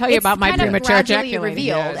 yeah, let me tell you about my kind of premature gradually ejaculating.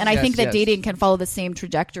 revealed. Yes, and I think yes, that yes. dating can follow the same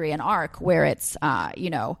trajectory and arc where it's,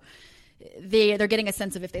 they're getting a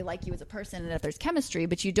sense of if they like you as a person and if there's chemistry,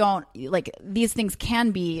 but you don't like these things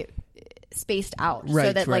can be spaced out so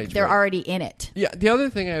Right, that like right, they're right. already in it. Yeah, the other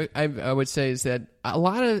thing I would say is that a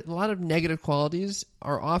lot of negative qualities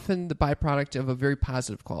are often the byproduct of a very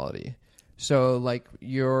positive quality. So, like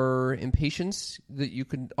your impatience, that you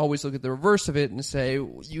can always look at the reverse of it and say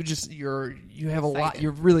you have a lot,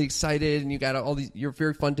 you're really excited, and you got all these. You're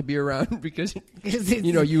very fun to be around because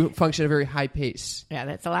you function at a very high pace. Yeah,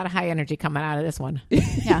 that's a lot of high energy coming out of this one.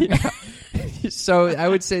 Yeah. So I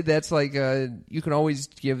would say that's like you can always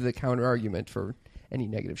give the counter argument for any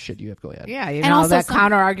negative shit you have going on. Yeah, you And know, also that some-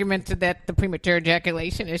 counter argument to that the premature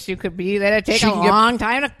ejaculation issue could be that it takes She a can get- long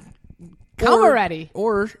time to come already.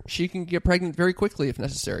 Or she can get pregnant very quickly if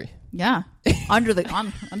necessary. Yeah. under the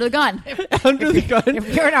gun. Under the gun.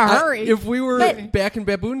 If you're in a hurry. If we were back in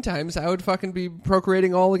baboon times, I would fucking be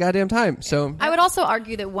procreating all the goddamn time. So I would also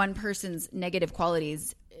argue that one person's negative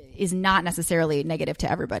qualities is not necessarily negative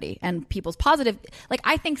to everybody, and people's positive, like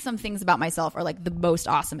I think some things about myself are like the most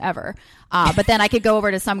awesome ever, but then I could go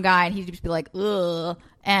over to some guy and he'd just be like ugh,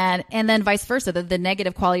 and then vice versa, the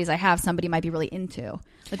negative qualities I have somebody might be really into.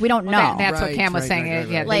 Like we don't know. That's what Right, Cam was right, saying. right,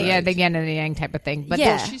 yeah, right, Like- right. the yin and the yang type of thing. But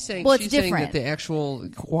Yeah. she's saying Well, it's she's saying different. that the actual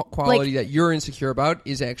quality that you're insecure about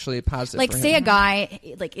is actually a positive. Like for say him. a guy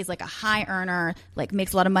like is like a high earner, like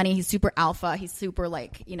makes a lot of money, he's super alpha, he's super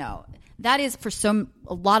like, that is for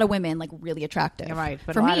a lot of women like really attractive. You're right.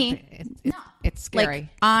 But for a lot me, of, it's scary. like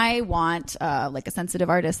I want like a sensitive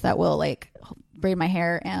artist that will like braid my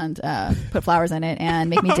hair and put flowers in it and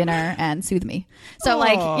make me dinner and soothe me. So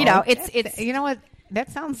it's you know what? That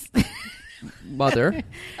sounds. mother. This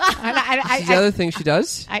I, is the other thing she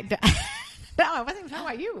does. no, I wasn't even talking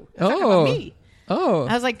about you. I was talking about me. Oh.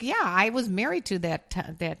 I was like, yeah, I was married to that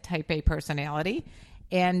type A personality,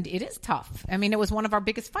 and it is tough. I mean, it was one of our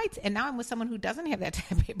biggest fights, and now I'm with someone who doesn't have that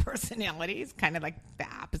type A personality. It's kind of like the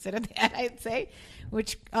opposite of that, I'd say,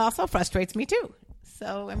 which also frustrates me too.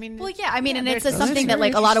 So, I mean, well, yeah, I mean, and it's there's- something that's that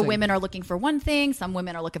like very a lot of interesting. women are looking for one thing, some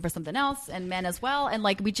women are looking for something else, and men as well. And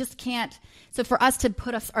like we just can't. So for us to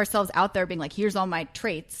put ourselves out there, being like, "Here's all my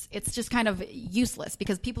traits," it's just kind of useless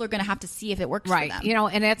because people are going to have to see if it works right. for them. You know,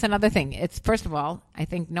 and that's another thing. It's first of all, I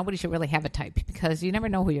think nobody should really have a type because you never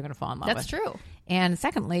know who you're going to fall in love with. That's true. And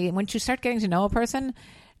secondly, once you start getting to know a person,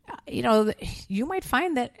 you might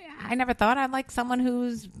find that I never thought I'd like someone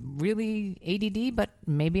who's really ADD, but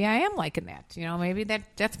maybe I am liking that. Maybe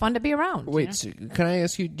that's fun to be around. Wait, so can I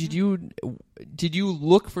ask you? Did you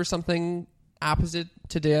look for something opposite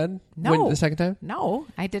to Dad? No. The second time? No,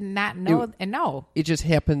 I did not know. And no. It just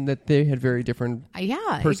happened that they had very different.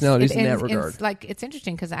 Yeah, Personalities in that it's regard. It's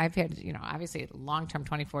interesting because I've had obviously a long-term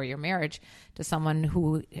 24-year marriage to someone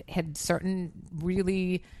who had certain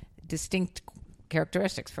really distinct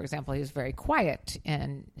characteristics. For example, he was very quiet,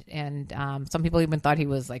 and some people even thought he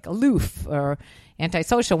was like aloof or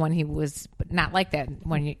antisocial when he was not like that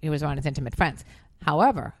when he was around his intimate friends.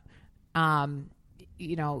 However, I'm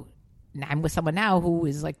with someone now who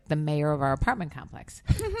is like the mayor of our apartment complex.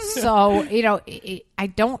 So, I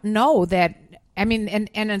don't know that. I mean, and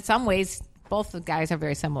in some ways, both the guys are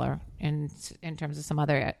very similar in terms of some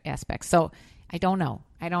other aspects. So I don't know.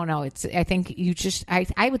 I think you just,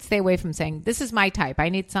 I would stay away from saying, this is my type. I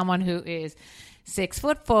need someone who is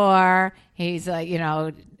 6'4". He's like,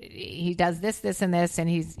 he does this, and this, and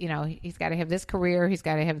he's got to have this career. He's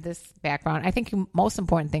got to have this background. I think the most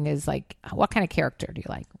important thing is like, what kind of character do you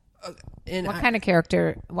like? Kind of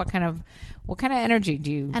character? What kind of energy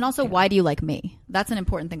do you? And also, why do you like me? That's an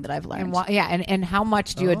important thing that I've learned. And how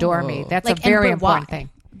much do you adore me? That's Like, a very and why? important thing.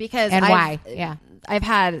 Because why? Yeah. I've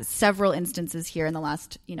had several instances here in the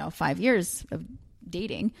last 5 years of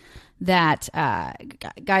dating that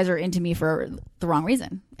guys are into me for the wrong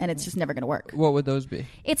reason, and it's just never going to work. What would those be?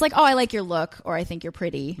 It's like, oh, I like your look, or I think you're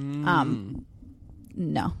pretty.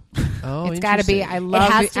 No. Oh, It's got to be. interesting. I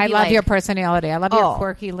love. I love your personality. I love your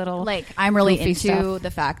quirky little. Like, I'm really goofy into stuff. the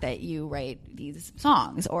fact that you write these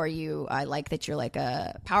songs, or I like that you're like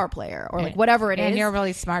a power player, or like whatever it is. And you're a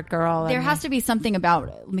really smart girl. There has to be something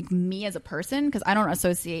about like me as a person, because I don't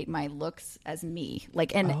associate my looks as me.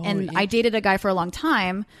 Like, and I dated a guy for a long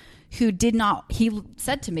time who he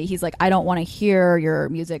said to me, he's like, I don't want to hear your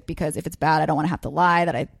music because if it's bad, I don't want to have to lie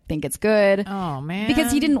that I think it's good. Oh man.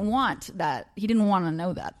 Because he didn't want that. He didn't want to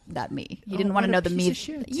know that me. He didn't want to know the me.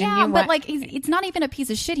 Yeah, And but like, it's not even a piece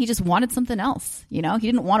of shit. He just wanted something else. You know, he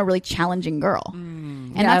didn't want a really challenging girl.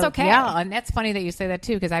 And that's okay. Yeah, and that's funny that you say that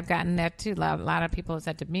too, because I've gotten that too. A lot of people have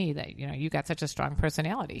said to me that, you know, you got such a strong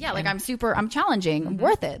personality. Yeah, like I'm challenging. I'm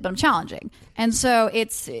worth it, but I'm challenging. And so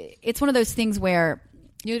it's one of those things where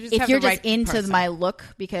if you're just into my look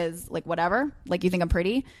because like whatever, like you think I'm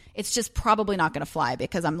pretty, it's just probably not going to fly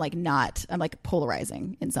because I'm like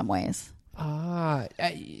polarizing in some ways.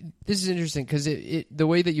 This is interesting because the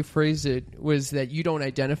way that you phrased it was that you don't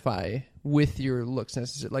identify with your looks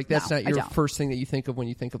necessarily. Like that's not your first thing that you think of when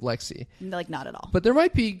you think of Lexi. Like not at all. But there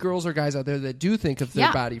might be girls or guys out there that do think of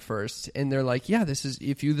their body first, and they're like, "Yeah, this is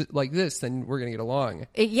if you like this, then we're gonna get along."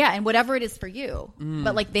 And whatever it is for you.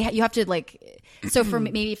 But like you have to like. So for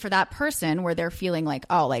maybe for that person where they're feeling like,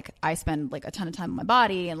 oh, like I spend like a ton of time on my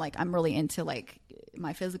body and like I'm really into like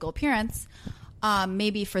my physical appearance.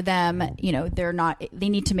 Maybe for them, you know, they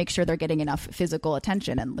need to make sure they're getting enough physical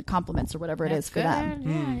attention and the compliments or whatever it is for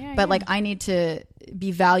them. But like, I need to be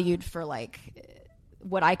valued for like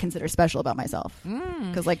what I consider special about myself.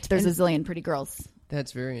 Cause like there's a zillion pretty girls.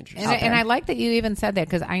 That's very interesting. And I like that you even said that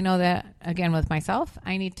because I know that, again, with myself,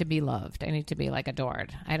 I need to be loved. I need to be like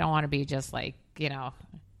adored. I don't want to be just like, you know,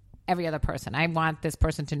 every other person. I want this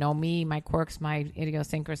person to know me, my quirks, my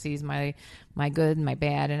idiosyncrasies, my good and my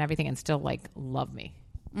bad and everything, and still like love me.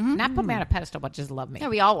 Not put me on a pedestal, but just love me. Yeah,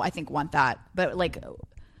 we all, I think, want that. But like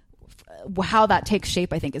how that takes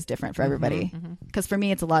shape, I think, is different for everybody. Because for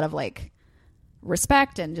me, it's a lot of like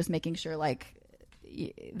respect and just making sure like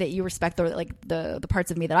that you respect the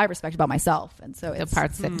parts of me that I respect about myself. And so the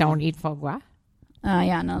parts that don't eat foie gras.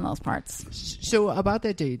 Yeah, none of those parts. So about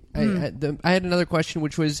that date, I had another question,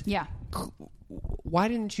 which was, why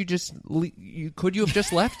didn't you just could you have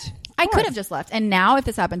just left? I could have just left. And now if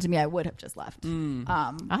this happened to me, I would have just left.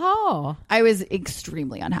 I was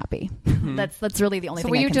extremely unhappy. That's really the only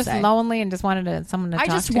thing I can say. So were you just lonely and just wanted someone to talk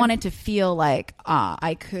to? I just wanted to feel like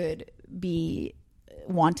I could be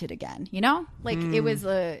wanted again, you know, like it was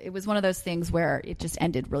one of those things where it just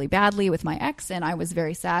ended really badly with my ex and I was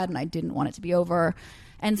very sad and I didn't want it to be over.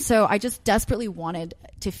 And so I just desperately wanted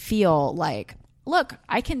to feel like, look,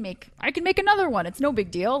 I can make another one. It's no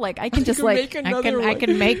big deal. Like I can just like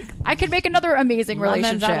I can make another amazing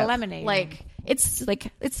relationship. Out of lemonade. Like it's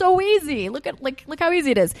so easy. Look how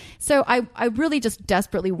easy it is. So I really just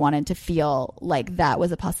desperately wanted to feel like that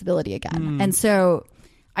was a possibility again. And so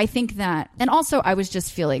I think that, and also I was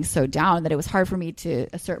just feeling so down that it was hard for me to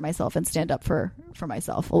assert myself and stand up for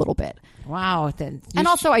myself a little bit. Wow. And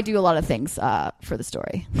also I do a lot of things for the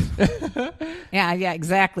story. Yeah,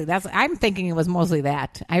 exactly. I'm thinking it was mostly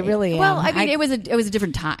that. I really am. Well, I mean, it was a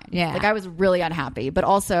different time. Yeah. Like I was really unhappy, but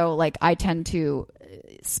also like I tend to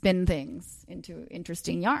spin things into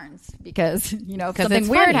interesting yarns because, you know, if something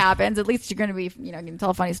weird happens, at least you're going to be, you know, you can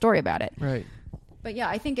tell a funny story about it. Right. But yeah,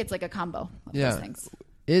 I think it's like a combo of those things.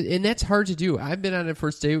 And that's hard to do. I've been on a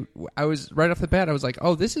first date. I was right off the bat. I was like,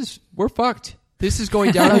 "Oh, we're fucked. This is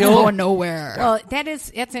going downhill, going nowhere." Well,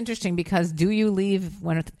 that's interesting because do you leave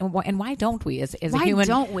and why don't we? As a human,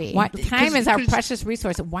 don't we? Time is our precious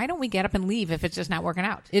resource. Why don't we get up and leave if it's just not working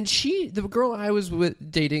out? And the girl I was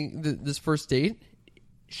dating this first date,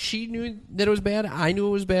 she knew that it was bad. I knew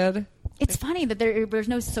it was bad. It's funny that there's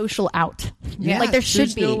no social out. Yeah, like there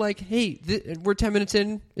should be. No like, hey, we're 10 minutes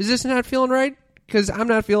in. Is this not feeling right? Because I'm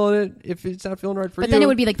not feeling it if it's not feeling right for you. But then it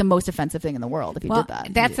would be like the most offensive thing in the world if you did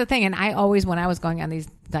that. That's the thing. And I always, when I was going on these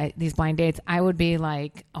blind dates, I would be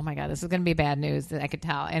like, oh my God, this is going to be bad news that I could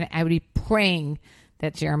tell. And I would be praying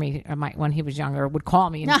that Jeremy, when he was younger, would call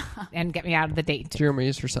me and get me out of the date. Jeremy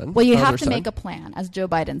is her son. Well, you have to make a plan, as Joe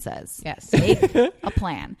Biden says. Yes. Make a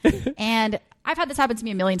plan. And I've had this happen to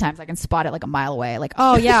me a million times. I can spot it like a mile away. Like,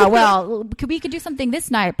 oh yeah, well, we could do something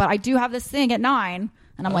this night, but I do have this thing at 9.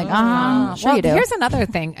 And I'm like, sure you do. Here's another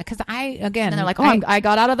thing, because and they're like, I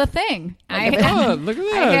got out of the thing. Look at that.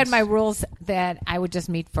 I had my rules that I would just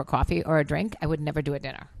meet for coffee or a drink. I would never do a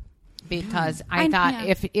dinner. Because I thought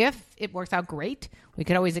if it works out great, we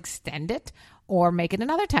could always extend it or make it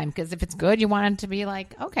another time. Because if it's good, you want it to be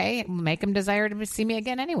like, okay, make them desire to see me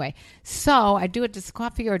again anyway. So I do it just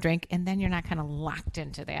coffee or a drink, and then you're not kind of locked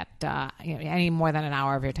into that any more than an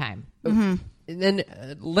hour of your time. Mm-hmm. And then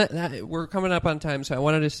we're coming up on time, so I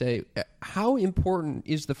wanted to say, how important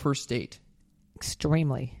is the first date?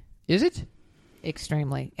 Extremely. Is it?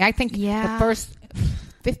 Extremely. I think the first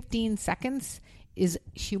 15 seconds is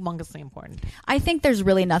humongously important. I think there's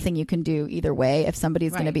really nothing you can do either way if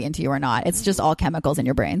somebody's going to be into you or not. It's just all chemicals in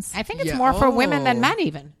your brains. I think it's more for women than men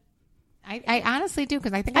even. I honestly do,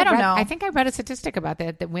 because I think don't know. I think I read a statistic about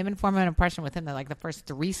that women form an impression within the first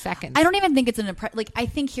 3 seconds. I don't even think it's an impression. Like, I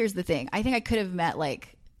think here's the thing. I think I could have met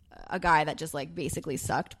like a guy that just like basically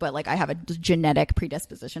sucked, but like I have a genetic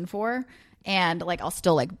predisposition for, and like I'll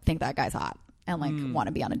still like think that guy's hot and like want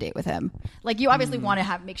to be on a date with him. Like, you obviously want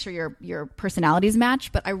to make sure your personalities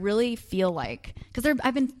match, but I really feel like, because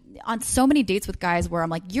I've been on so many dates with guys where I'm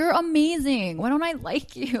like, you're amazing. Why don't I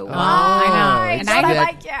like you? I know. And I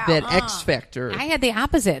like you. That X factor. I had the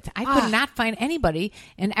opposite. I could not find anybody,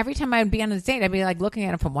 and every time I would be on a date, I'd be like looking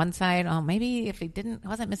at him from one side. Oh, maybe if he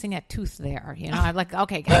wasn't missing that tooth there, you know. I'm like,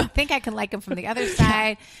 okay, I think I can like him from the other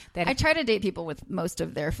side. That I try to date people with most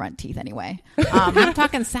of their front teeth anyway. I'm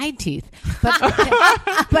talking side teeth,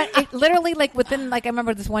 but it literally, like, within, like, I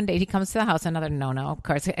remember this one date, he comes to the house, another no-no, of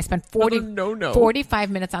course. I spent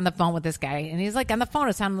 45 minutes on the phone with this guy, and he's like on the phone.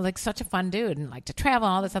 It sounded like such a fun dude, and like to travel,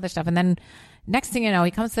 all this other stuff. And then next thing you know,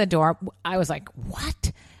 he comes to the door. I was like,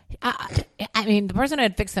 what? I mean, the person who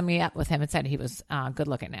had fixed me up with him had said he was good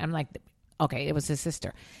looking. I'm like, okay, it was his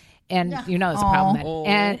sister. And you know, there's a problem.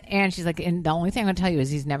 And she's like, and the only thing I'm going to tell you is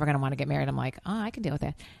he's never going to want to get married. I'm like, oh, I can deal with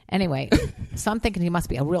that. Anyway, so I'm thinking he must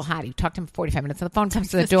be a real hottie. He talked to him for 45 minutes on the phone, comes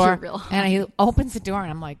to the door, and he opens the door, and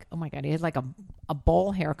I'm like, oh my God, he had like a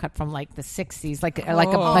bowl haircut from like the 60s, like a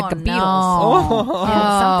Beatles.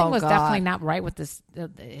 Something was definitely not right with his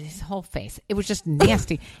whole face. It was just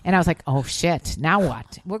nasty. And I was like, oh shit, now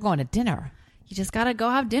what? We're going to dinner. You just gotta go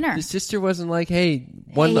have dinner. His sister wasn't like, hey,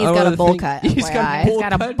 he's got a bowl cut. He's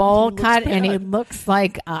got a bowl cut, and he looks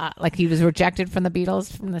like he was rejected from the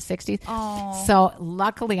Beatles from the 60s. Oh. So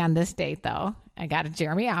luckily on this date, though, I got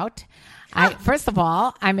Jeremy out. First of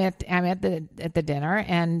all, I'm at the dinner,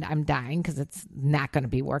 and I'm dying because it's not going to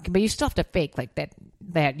be working. But you still have to fake like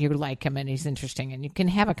that you like him and he's interesting, and you can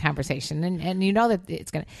have a conversation, and you know that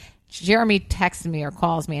it's going to. Jeremy texts me or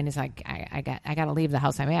calls me, and he's like, I got to leave the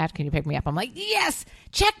house I'm at. Can you pick me up? I'm like, yes,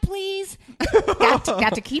 check, please. got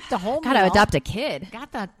to keep the whole meal. Got to adopt a kid. I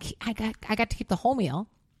got to keep the whole meal.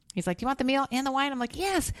 He's like, do you want the meal and the wine? I'm like,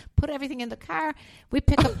 yes. Put everything in the car. We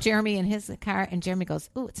pick up Jeremy in his car, and Jeremy goes,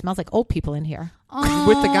 ooh, it smells like old people in here. Oh.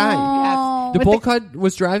 With the guy. Yes. The bowl cut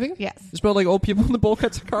was driving? Yes. It smelled like old people in the bowl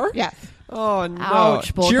cut's car? Yes. Oh, no.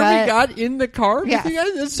 Ouch, bowl Jeremy cut. got in the car? Yes. With you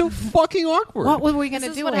guys? That's so fucking awkward. What were we going to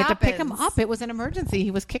This is do? what We had to pick him happens. up. It was an emergency.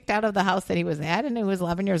 He was kicked out of the house that he was at, and he was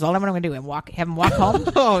 11 years old. What am I going to do? Have him walk home?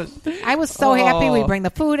 Oh. I was so happy. We bring the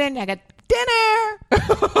food in. I got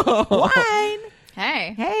dinner, wine.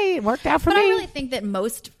 Hey, it worked out for But me. I really think that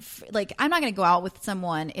I'm not going to go out with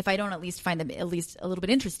someone if I don't at least find them at least a little bit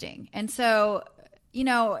interesting. And so, you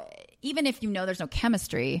know, even if you know there's no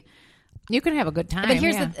chemistry, you can have a good time. but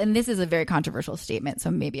here's and this is a very controversial statement,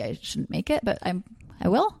 so maybe I shouldn't make it, but I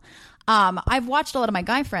will. I've watched a lot of my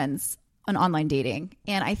guy friends on online dating,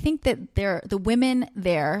 and I think that the women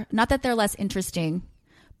there, not that they're less interesting,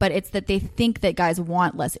 but it's that they think that guys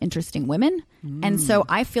want less interesting women. And so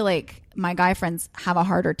I feel like my guy friends have a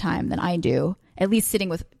harder time than I do, at least sitting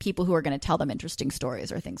with people who are going to tell them interesting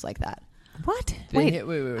stories or things like that. What? Wait.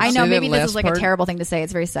 I know Say maybe that this is last like part. a terrible thing to say.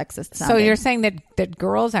 It's very sexist So sounding. you're saying that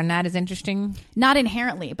girls are not as interesting? Not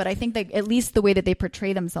inherently, but I think that at least the way that they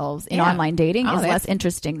portray themselves in Yeah. online dating Oh, is that's- less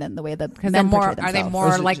interesting than the way the Because men portray are themselves. they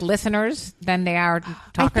more like listeners than they are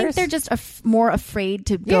talkers? I think they're just more afraid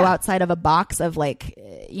to go Yeah. outside of a box of like,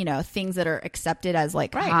 things that are accepted as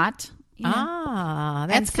like Right. hot. you know?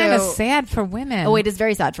 that's And kind of so- sad for women. Oh, it is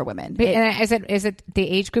very sad for women. But, and is it the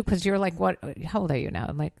age group? Because you're like, what? How old are you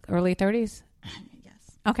now? Like early 30s? Yes.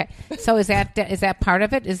 Okay, so is that part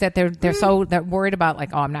of it? Is that they're worried about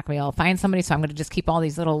like, oh, I'm not going to be able to find somebody, so I'm going to just keep all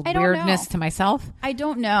these little I don't weirdness know. to myself? I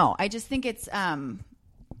don't know. I just think it's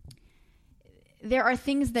there are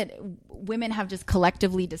things that women have just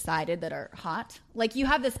collectively decided that are hot. Like you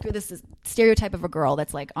have this stereotype of a girl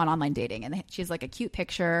that's like on online dating, and she's like a cute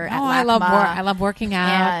picture. Oh, at LACMA, I love working out.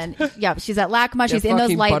 And yeah, she's at LACMA. She's The in those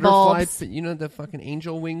fucking light butterfly, bulbs. You know, the fucking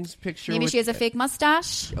angel wings picture? Maybe with- she has a fake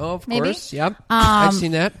mustache. Oh, of maybe? course. Yep. I've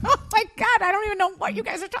seen that. Oh my God, I don't even know what you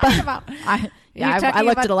guys are talking about. I You're looked talking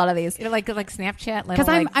at about- a lot of these. Like Snapchat, Because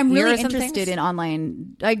I'm really mirrors and interested things? in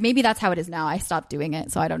online. Like maybe that's how it is now. I stopped doing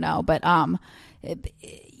it, so I don't know. But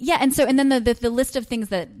yeah, and then the list of things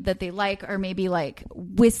that they like are maybe like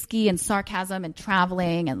whiskey and sarcasm and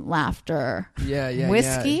traveling and laughter. Yeah.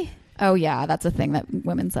 Whiskey. Oh yeah, that's a thing that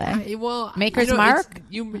women say. Well, Maker's you know, Mark? it's-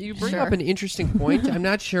 You bring Sure. up an interesting point. I'm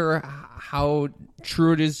not sure how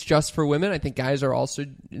true it is just for women. I think guys are also,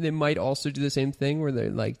 they might also do the same thing where they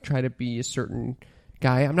like try to be a certain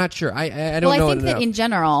guy. I'm not sure. I don't know. Well, I think that enough. in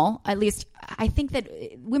general, at least, I think that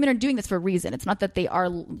women are doing this for a reason. It's not that they are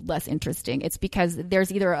less interesting. It's because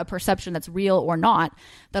there's either a perception that's real or not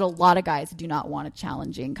that a lot of guys do not want a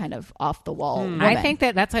challenging kind of off the wall. woman. I think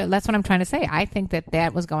that's what I'm trying to say. I think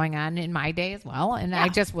that was going on in my day as well, and I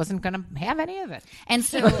just wasn't going to have any of it. And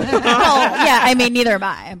so, well, yeah, I mean, neither am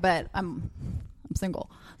I, but I'm single.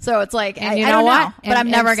 So it's like, And you I know don't what? know, but I'm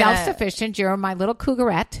never going to. Self-sufficient. You're my little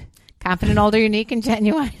cougarette. Confident, older, unique, and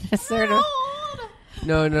genuine. Assertive.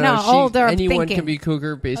 No, older anyone thinking. can be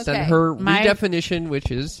cougar based on Okay. her My- redefinition, which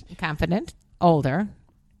is Confident, older,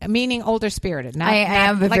 meaning older spirited. Not, I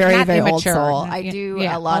am a not, very, not very old immature. soul. Not- I do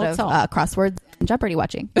yeah, a lot old of soul. crosswords and Jeopardy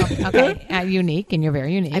watching. Okay, unique, and you're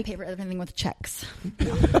very unique. I pay for everything with checks.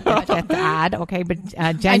 That's odd. Okay, but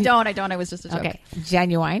I don't. I was just a joke. Okay,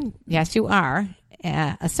 genuine. Yes, you are.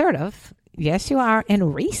 Assertive. Yes, you are.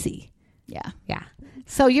 And racy. Yeah. Yeah.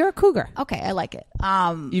 So you're a cougar. Okay, I like it.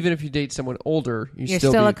 even if you date someone older, You're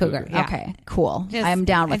still still be a cougar. Yeah. Okay, cool. Just- I'm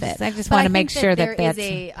down with I just- it. I just But wanna think make sure that there is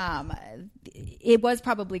that's- it was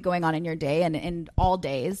probably going on in your day and in all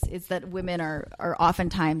days is that women are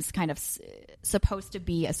oftentimes kind of supposed to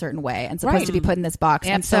be a certain way and supposed Right. to be put in this box.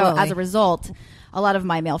 And so Absolutely. as a result, a lot of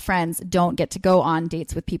my male friends don't get to go on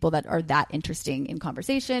dates with people that are that interesting in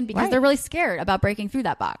conversation because Right. they're really scared about breaking through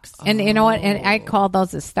that box. And you know what? And I call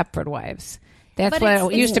those the Stepford wives. That's But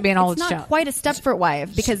what it used to be an old it's show. not quite a Stepford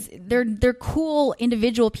wife because they're cool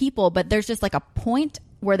individual people, but there's just like a point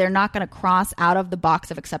where they're not going to cross out of the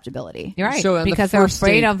box of acceptability. You're right. So on the because they're first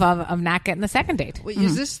afraid date- of not getting the second date. Wait,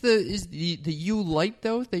 is this the you light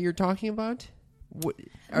though that you're talking about? What,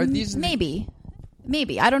 are these Maybe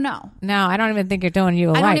I don't know. No, I don't even think you're doing you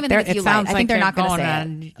a I don't light. even think it's It you light. sounds I think like they're not gonna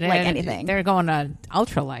going say it like anything. They're going to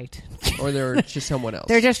ultralight. or they're just someone else?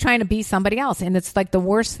 They're just trying to be somebody else, and it's like the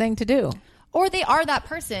worst thing to do. Or they are that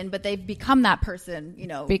person, but they've become that person,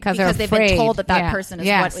 Because they're they've afraid. been told that Yeah. person is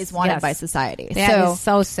Yes. what is wanted Yes. by society. That so is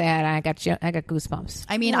so sad. I got goosebumps.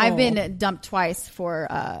 I mean, I've been dumped twice for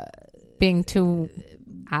Being too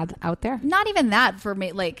odd out there. not even that for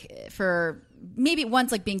me, like for maybe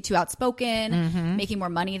once like being too outspoken, making more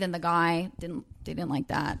money than the guy. They didn't like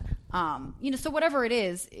that. So whatever it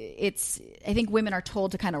is, I think women are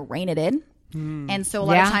told to kind of rein it in. And so a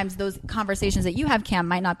lot of times those conversations that you have, Cam,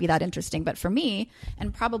 might not be that interesting. But for me,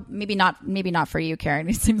 and probably maybe not for you, Karen,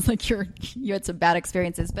 it seems like you had some bad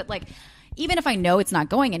experiences. But like, even if I know it's not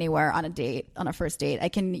going anywhere on a first date, I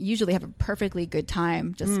can usually have a perfectly good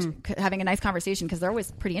time just having a nice conversation because they're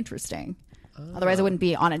always pretty interesting. Otherwise, I wouldn't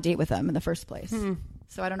be on a date with them in the first place.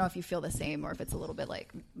 So I don't know if you feel the same or if it's a little bit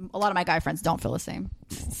like a lot of my guy friends don't feel the same.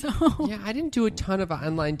 So Yeah, I didn't do a ton of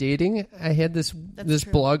online dating. I had this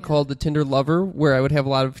true, blog called The Tinder Lover where I would have a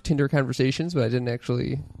lot of Tinder conversations, but I didn't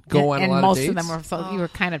actually go on and a lot most of dates. them were you were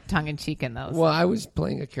kind of tongue in cheek in those. Well, I was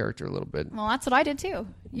playing a character a little bit. well, that's what I did too.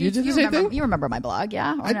 You did the same remember, thing? You remember my blog,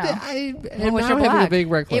 yeah? Or no? I was am your now having a blog?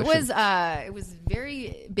 big recollection. It was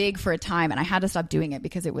very big for a time, and I had to stop doing it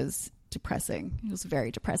because it was depressing. It was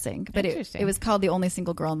very depressing. But Interesting. it was called The Only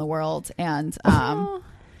Single Girl in the World, and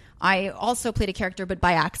I also played a character, but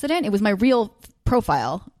by accident. It was my real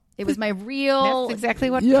profile. It was my real That's exactly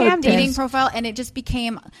what Yeah, Cam dating did. profile, and it just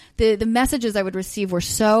became the messages I would receive were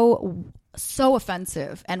so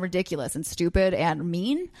offensive and ridiculous and stupid and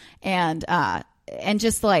mean and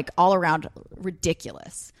just like all around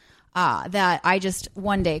ridiculous. That I just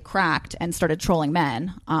one day cracked and started trolling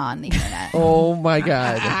men on the internet. Oh my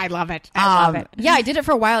God. I love it. I love it. Yeah, I did it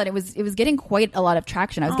for a while, and it was getting quite a lot of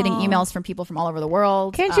traction. I was getting emails from people from all over the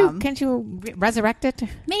world. Can't you resurrect it?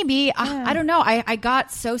 Maybe I don't know. I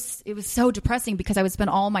got it was so depressing because I would spend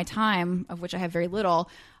all my time, of which I have very little,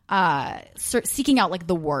 seeking out like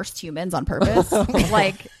the worst humans on purpose.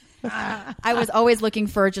 Like I was always looking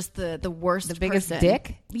for just the worst, the biggest person.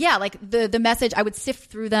 dick? Yeah, like the message. I would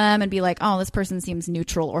sift through them and be like, oh, this person seems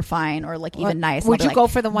neutral or fine or like even nice. Would you go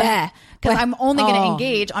for the one- Because I'm only going to Oh.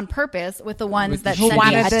 engage on purpose with the ones that who send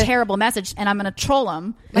me a wanted to- terrible message, and I'm going to troll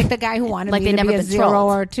them. Like the guy who wanted Like me they to never be a been 0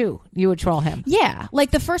 trolled. or a 2. You would troll him. Yeah,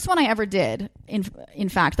 like the first one I ever did. In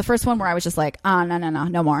fact, the first one where I was just like,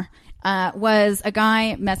 no more, was a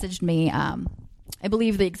guy messaged me. I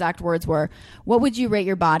believe the exact words were, "What would you rate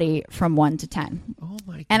your body from 1 to 10?" Oh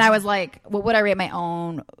my God. And I was like, "What would I rate my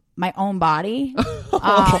own body?"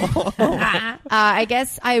 I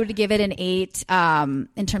guess I would give it an 8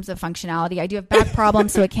 in terms of functionality. I do have back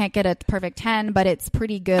problems, so it can't get a perfect 10, but it's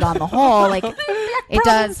pretty good on the whole. Like it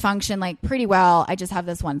does function like pretty well. I just have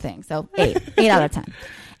this one thing, so 8 out of 10.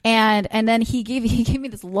 And then he gave me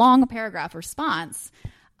this long paragraph response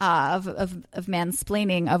of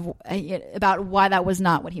mansplaining about why that was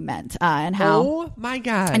not what he meant, and how. Oh my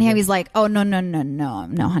God! And how he's like, oh no,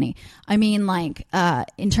 honey. I mean, like,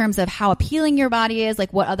 in terms of how appealing your body is,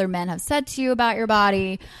 like what other men have said to you about your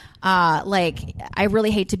body. Like, I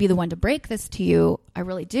really hate to be the one to break this to you. I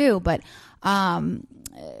really do, but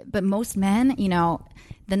most men, you know,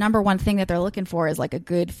 the number one thing that they're looking for is like a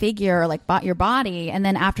good figure, like your body. And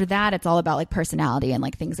then after that, it's all about like personality and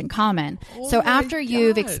like things in common. So after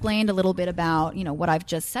you've explained a little bit about, you know, what I've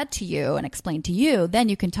just said to you and explained to you, then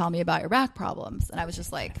you can tell me about your back problems. And I was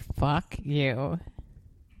just like, fuck you.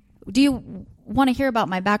 Do you want to hear about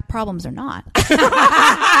my back problems or not?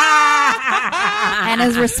 And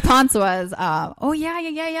his response was, oh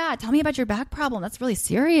yeah. Tell me about your back problem. That's really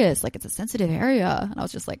serious. Like, it's a sensitive area. And I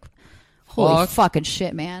was just like, holy fucking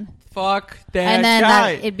shit, man. Fuck that And then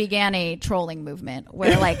guy. it began a trolling movement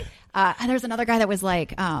where like, there's another guy that was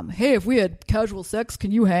like, hey, if we had casual sex,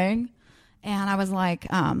 can you hang? And I was like,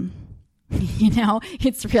 you know,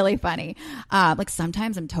 it's really funny. Like,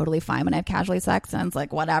 sometimes I'm totally fine when I have casual sex and it's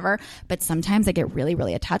like whatever, but sometimes I get really,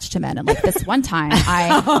 really attached to men. And like this one time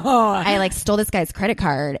I like stole this guy's credit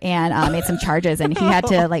card and made some charges, and he had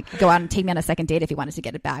to like go out and take me on a second date if he wanted to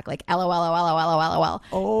get it back. Like, LOL.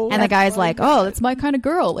 And the guy's like, oh, that's my kind of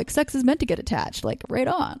girl. Like, sex is meant to get attached. Like, right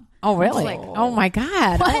on. Oh, really? Like, oh my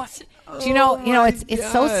God. What? Do you know,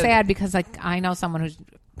 it's so sad because like I know someone who's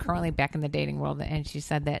currently back in the dating world, and she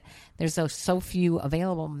said that there's so few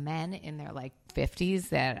available men in their like 50s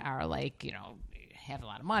that are like, you know, have a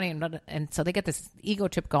lot of money, and so they get this ego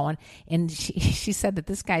trip going. And she said that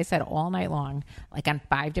this guy said all night long, like on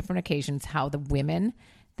 5 different occasions, how the women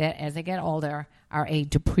that as they get older are a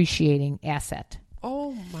depreciating asset.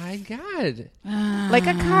 Oh my God! Like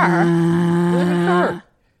a car. Like a car.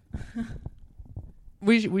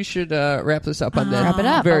 We should wrap this up on that Wrap it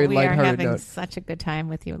up. very We are lighthearted having note. such a good time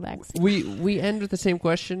with you, Lex. We end with the same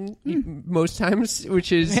question most times,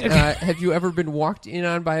 which is, have you ever been walked in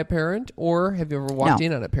on by a parent, or have you ever walked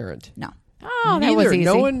in on a parent? No. Oh, that Neither. was easy.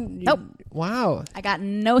 No one. Nope. Wow. I got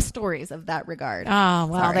no stories of that regard. Oh,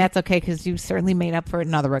 well, Sorry. that's okay because you certainly made up for it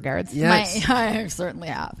in other regards. Yes. I certainly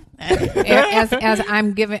have. As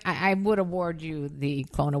I'm giving, I would award you the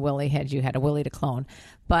clone of Willie had you had a Willie to clone,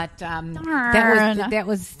 but that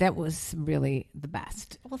was really the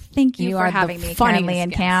best. Well, thank you, You for are the having me, funniest Carly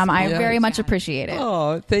and guest. Cam. I Yes. very much appreciate it.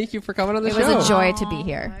 Oh, thank you for coming on the It show. was a joy to be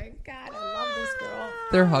here. My God, I love this girl.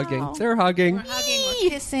 They're hugging. They're hugging. We're hugging, we're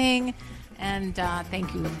kissing, and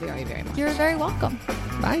thank you very, very much. You're very welcome.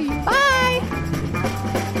 Bye. Bye.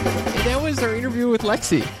 And that was our interview with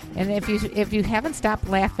Lexi. And if you haven't stopped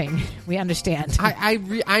laughing, we understand.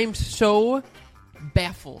 I'm so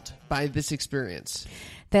baffled by this experience.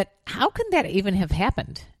 That how can that even have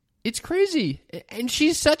happened? It's crazy. And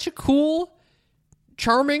she's such a cool,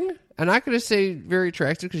 charming, I'm not going to say very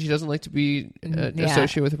attractive because she doesn't like to be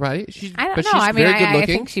associated with her body. I don't but know. She's I mean, very good I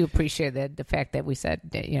looking. think she appreciated the fact that we said,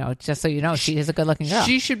 that, you know, just so you know, she is a good looking girl.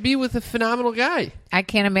 She should be with a phenomenal guy. I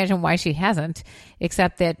can't imagine why she hasn't,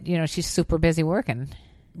 except that, you know, she's super busy working.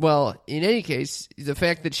 Well, in any case, the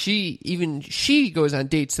fact that she goes on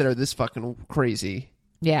dates that are this fucking crazy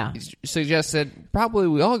Yeah. suggests that probably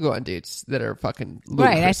we all go on dates that are fucking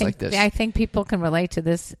ludicrous Right. like this. I think people can relate to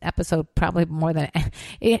this episode probably more than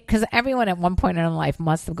because everyone at one point in their life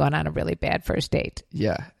must have gone on a really bad first date.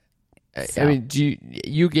 Yeah. So. I mean,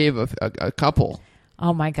 you gave a couple.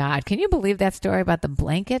 Oh my God! Can you believe that story about the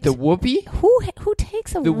blanket? The whoopee? Who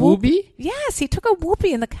takes a The whoopee? Yes, he took a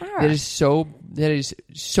whoopee in the car. That is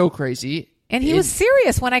so crazy. And he was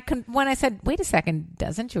serious when I said, "Wait a second,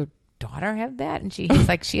 doesn't your daughter have that?" And he's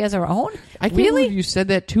like, "She has her own." I can't really? believe you said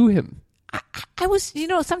that to him. I was, you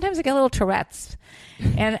know, sometimes I get a little Tourette's,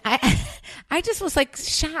 and I just was like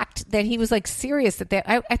shocked that he was like serious that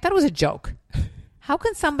I thought it was a joke. How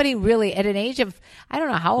can somebody really, at an age of, I don't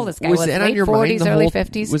know how old this guy was, that late on your 40s, mind? early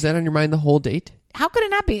 50s? Was that on your mind the whole date? How could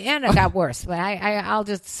it not be? And it got worse. But I'll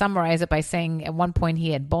just summarize it by saying at one point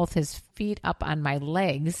he had both his feet up on my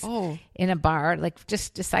legs in a bar, like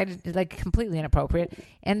just decided, like completely inappropriate.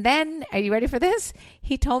 And then, are you ready for this?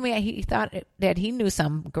 He told me he thought that he knew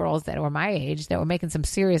some girls that were my age that were making some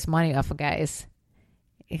serious money off of guys.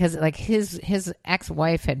 Because like his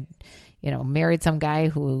ex-wife had, you know, married some guy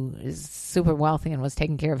who is super wealthy and was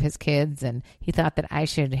taking care of his kids, and he thought that I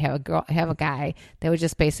should have a guy that would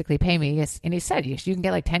just basically pay me. Yes, and he said you can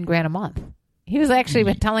get like $10,000 a month. He was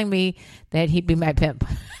actually telling me that he'd be my pimp.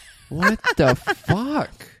 What the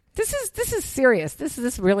fuck? This is serious.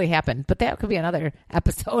 This really happened, but that could be another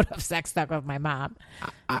episode of Sex Talk with my mom.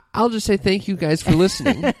 I'll just say thank you guys for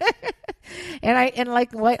listening. And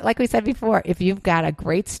like we said before, if you've got a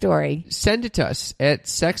great story, send it to us at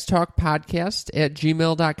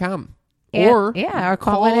sextalkpodcast@gmail.com. or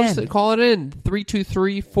call it in. Call it in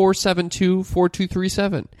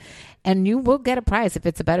 323-472-4237. And you will get a prize if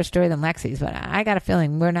it's a better story than Lexi's. But I got a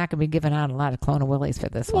feeling we're not going to be giving out a lot of Clone of Willies for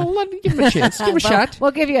this one. Well, let me give him a chance. Give him a shot. We'll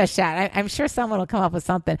give you a shot. I'm sure someone will come up with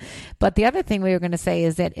something. But the other thing we were going to say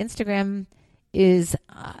is that Instagram is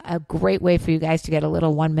a great way for you guys to get a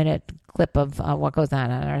little 1-minute clip of what goes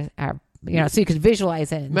on our so you can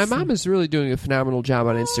visualize it. My mom is really doing a phenomenal job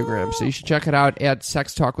on Instagram, so you should check it out at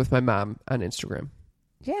Sex Talk with My Mom on Instagram.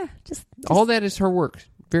 Yeah, just all that is her work.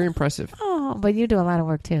 Very impressive. Oh, but you do a lot of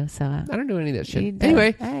work too. So I don't do any of that shit.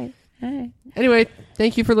 Anyway, all right. Anyway,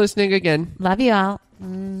 thank you for listening again. Love you all.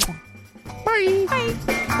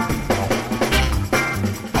 Bye.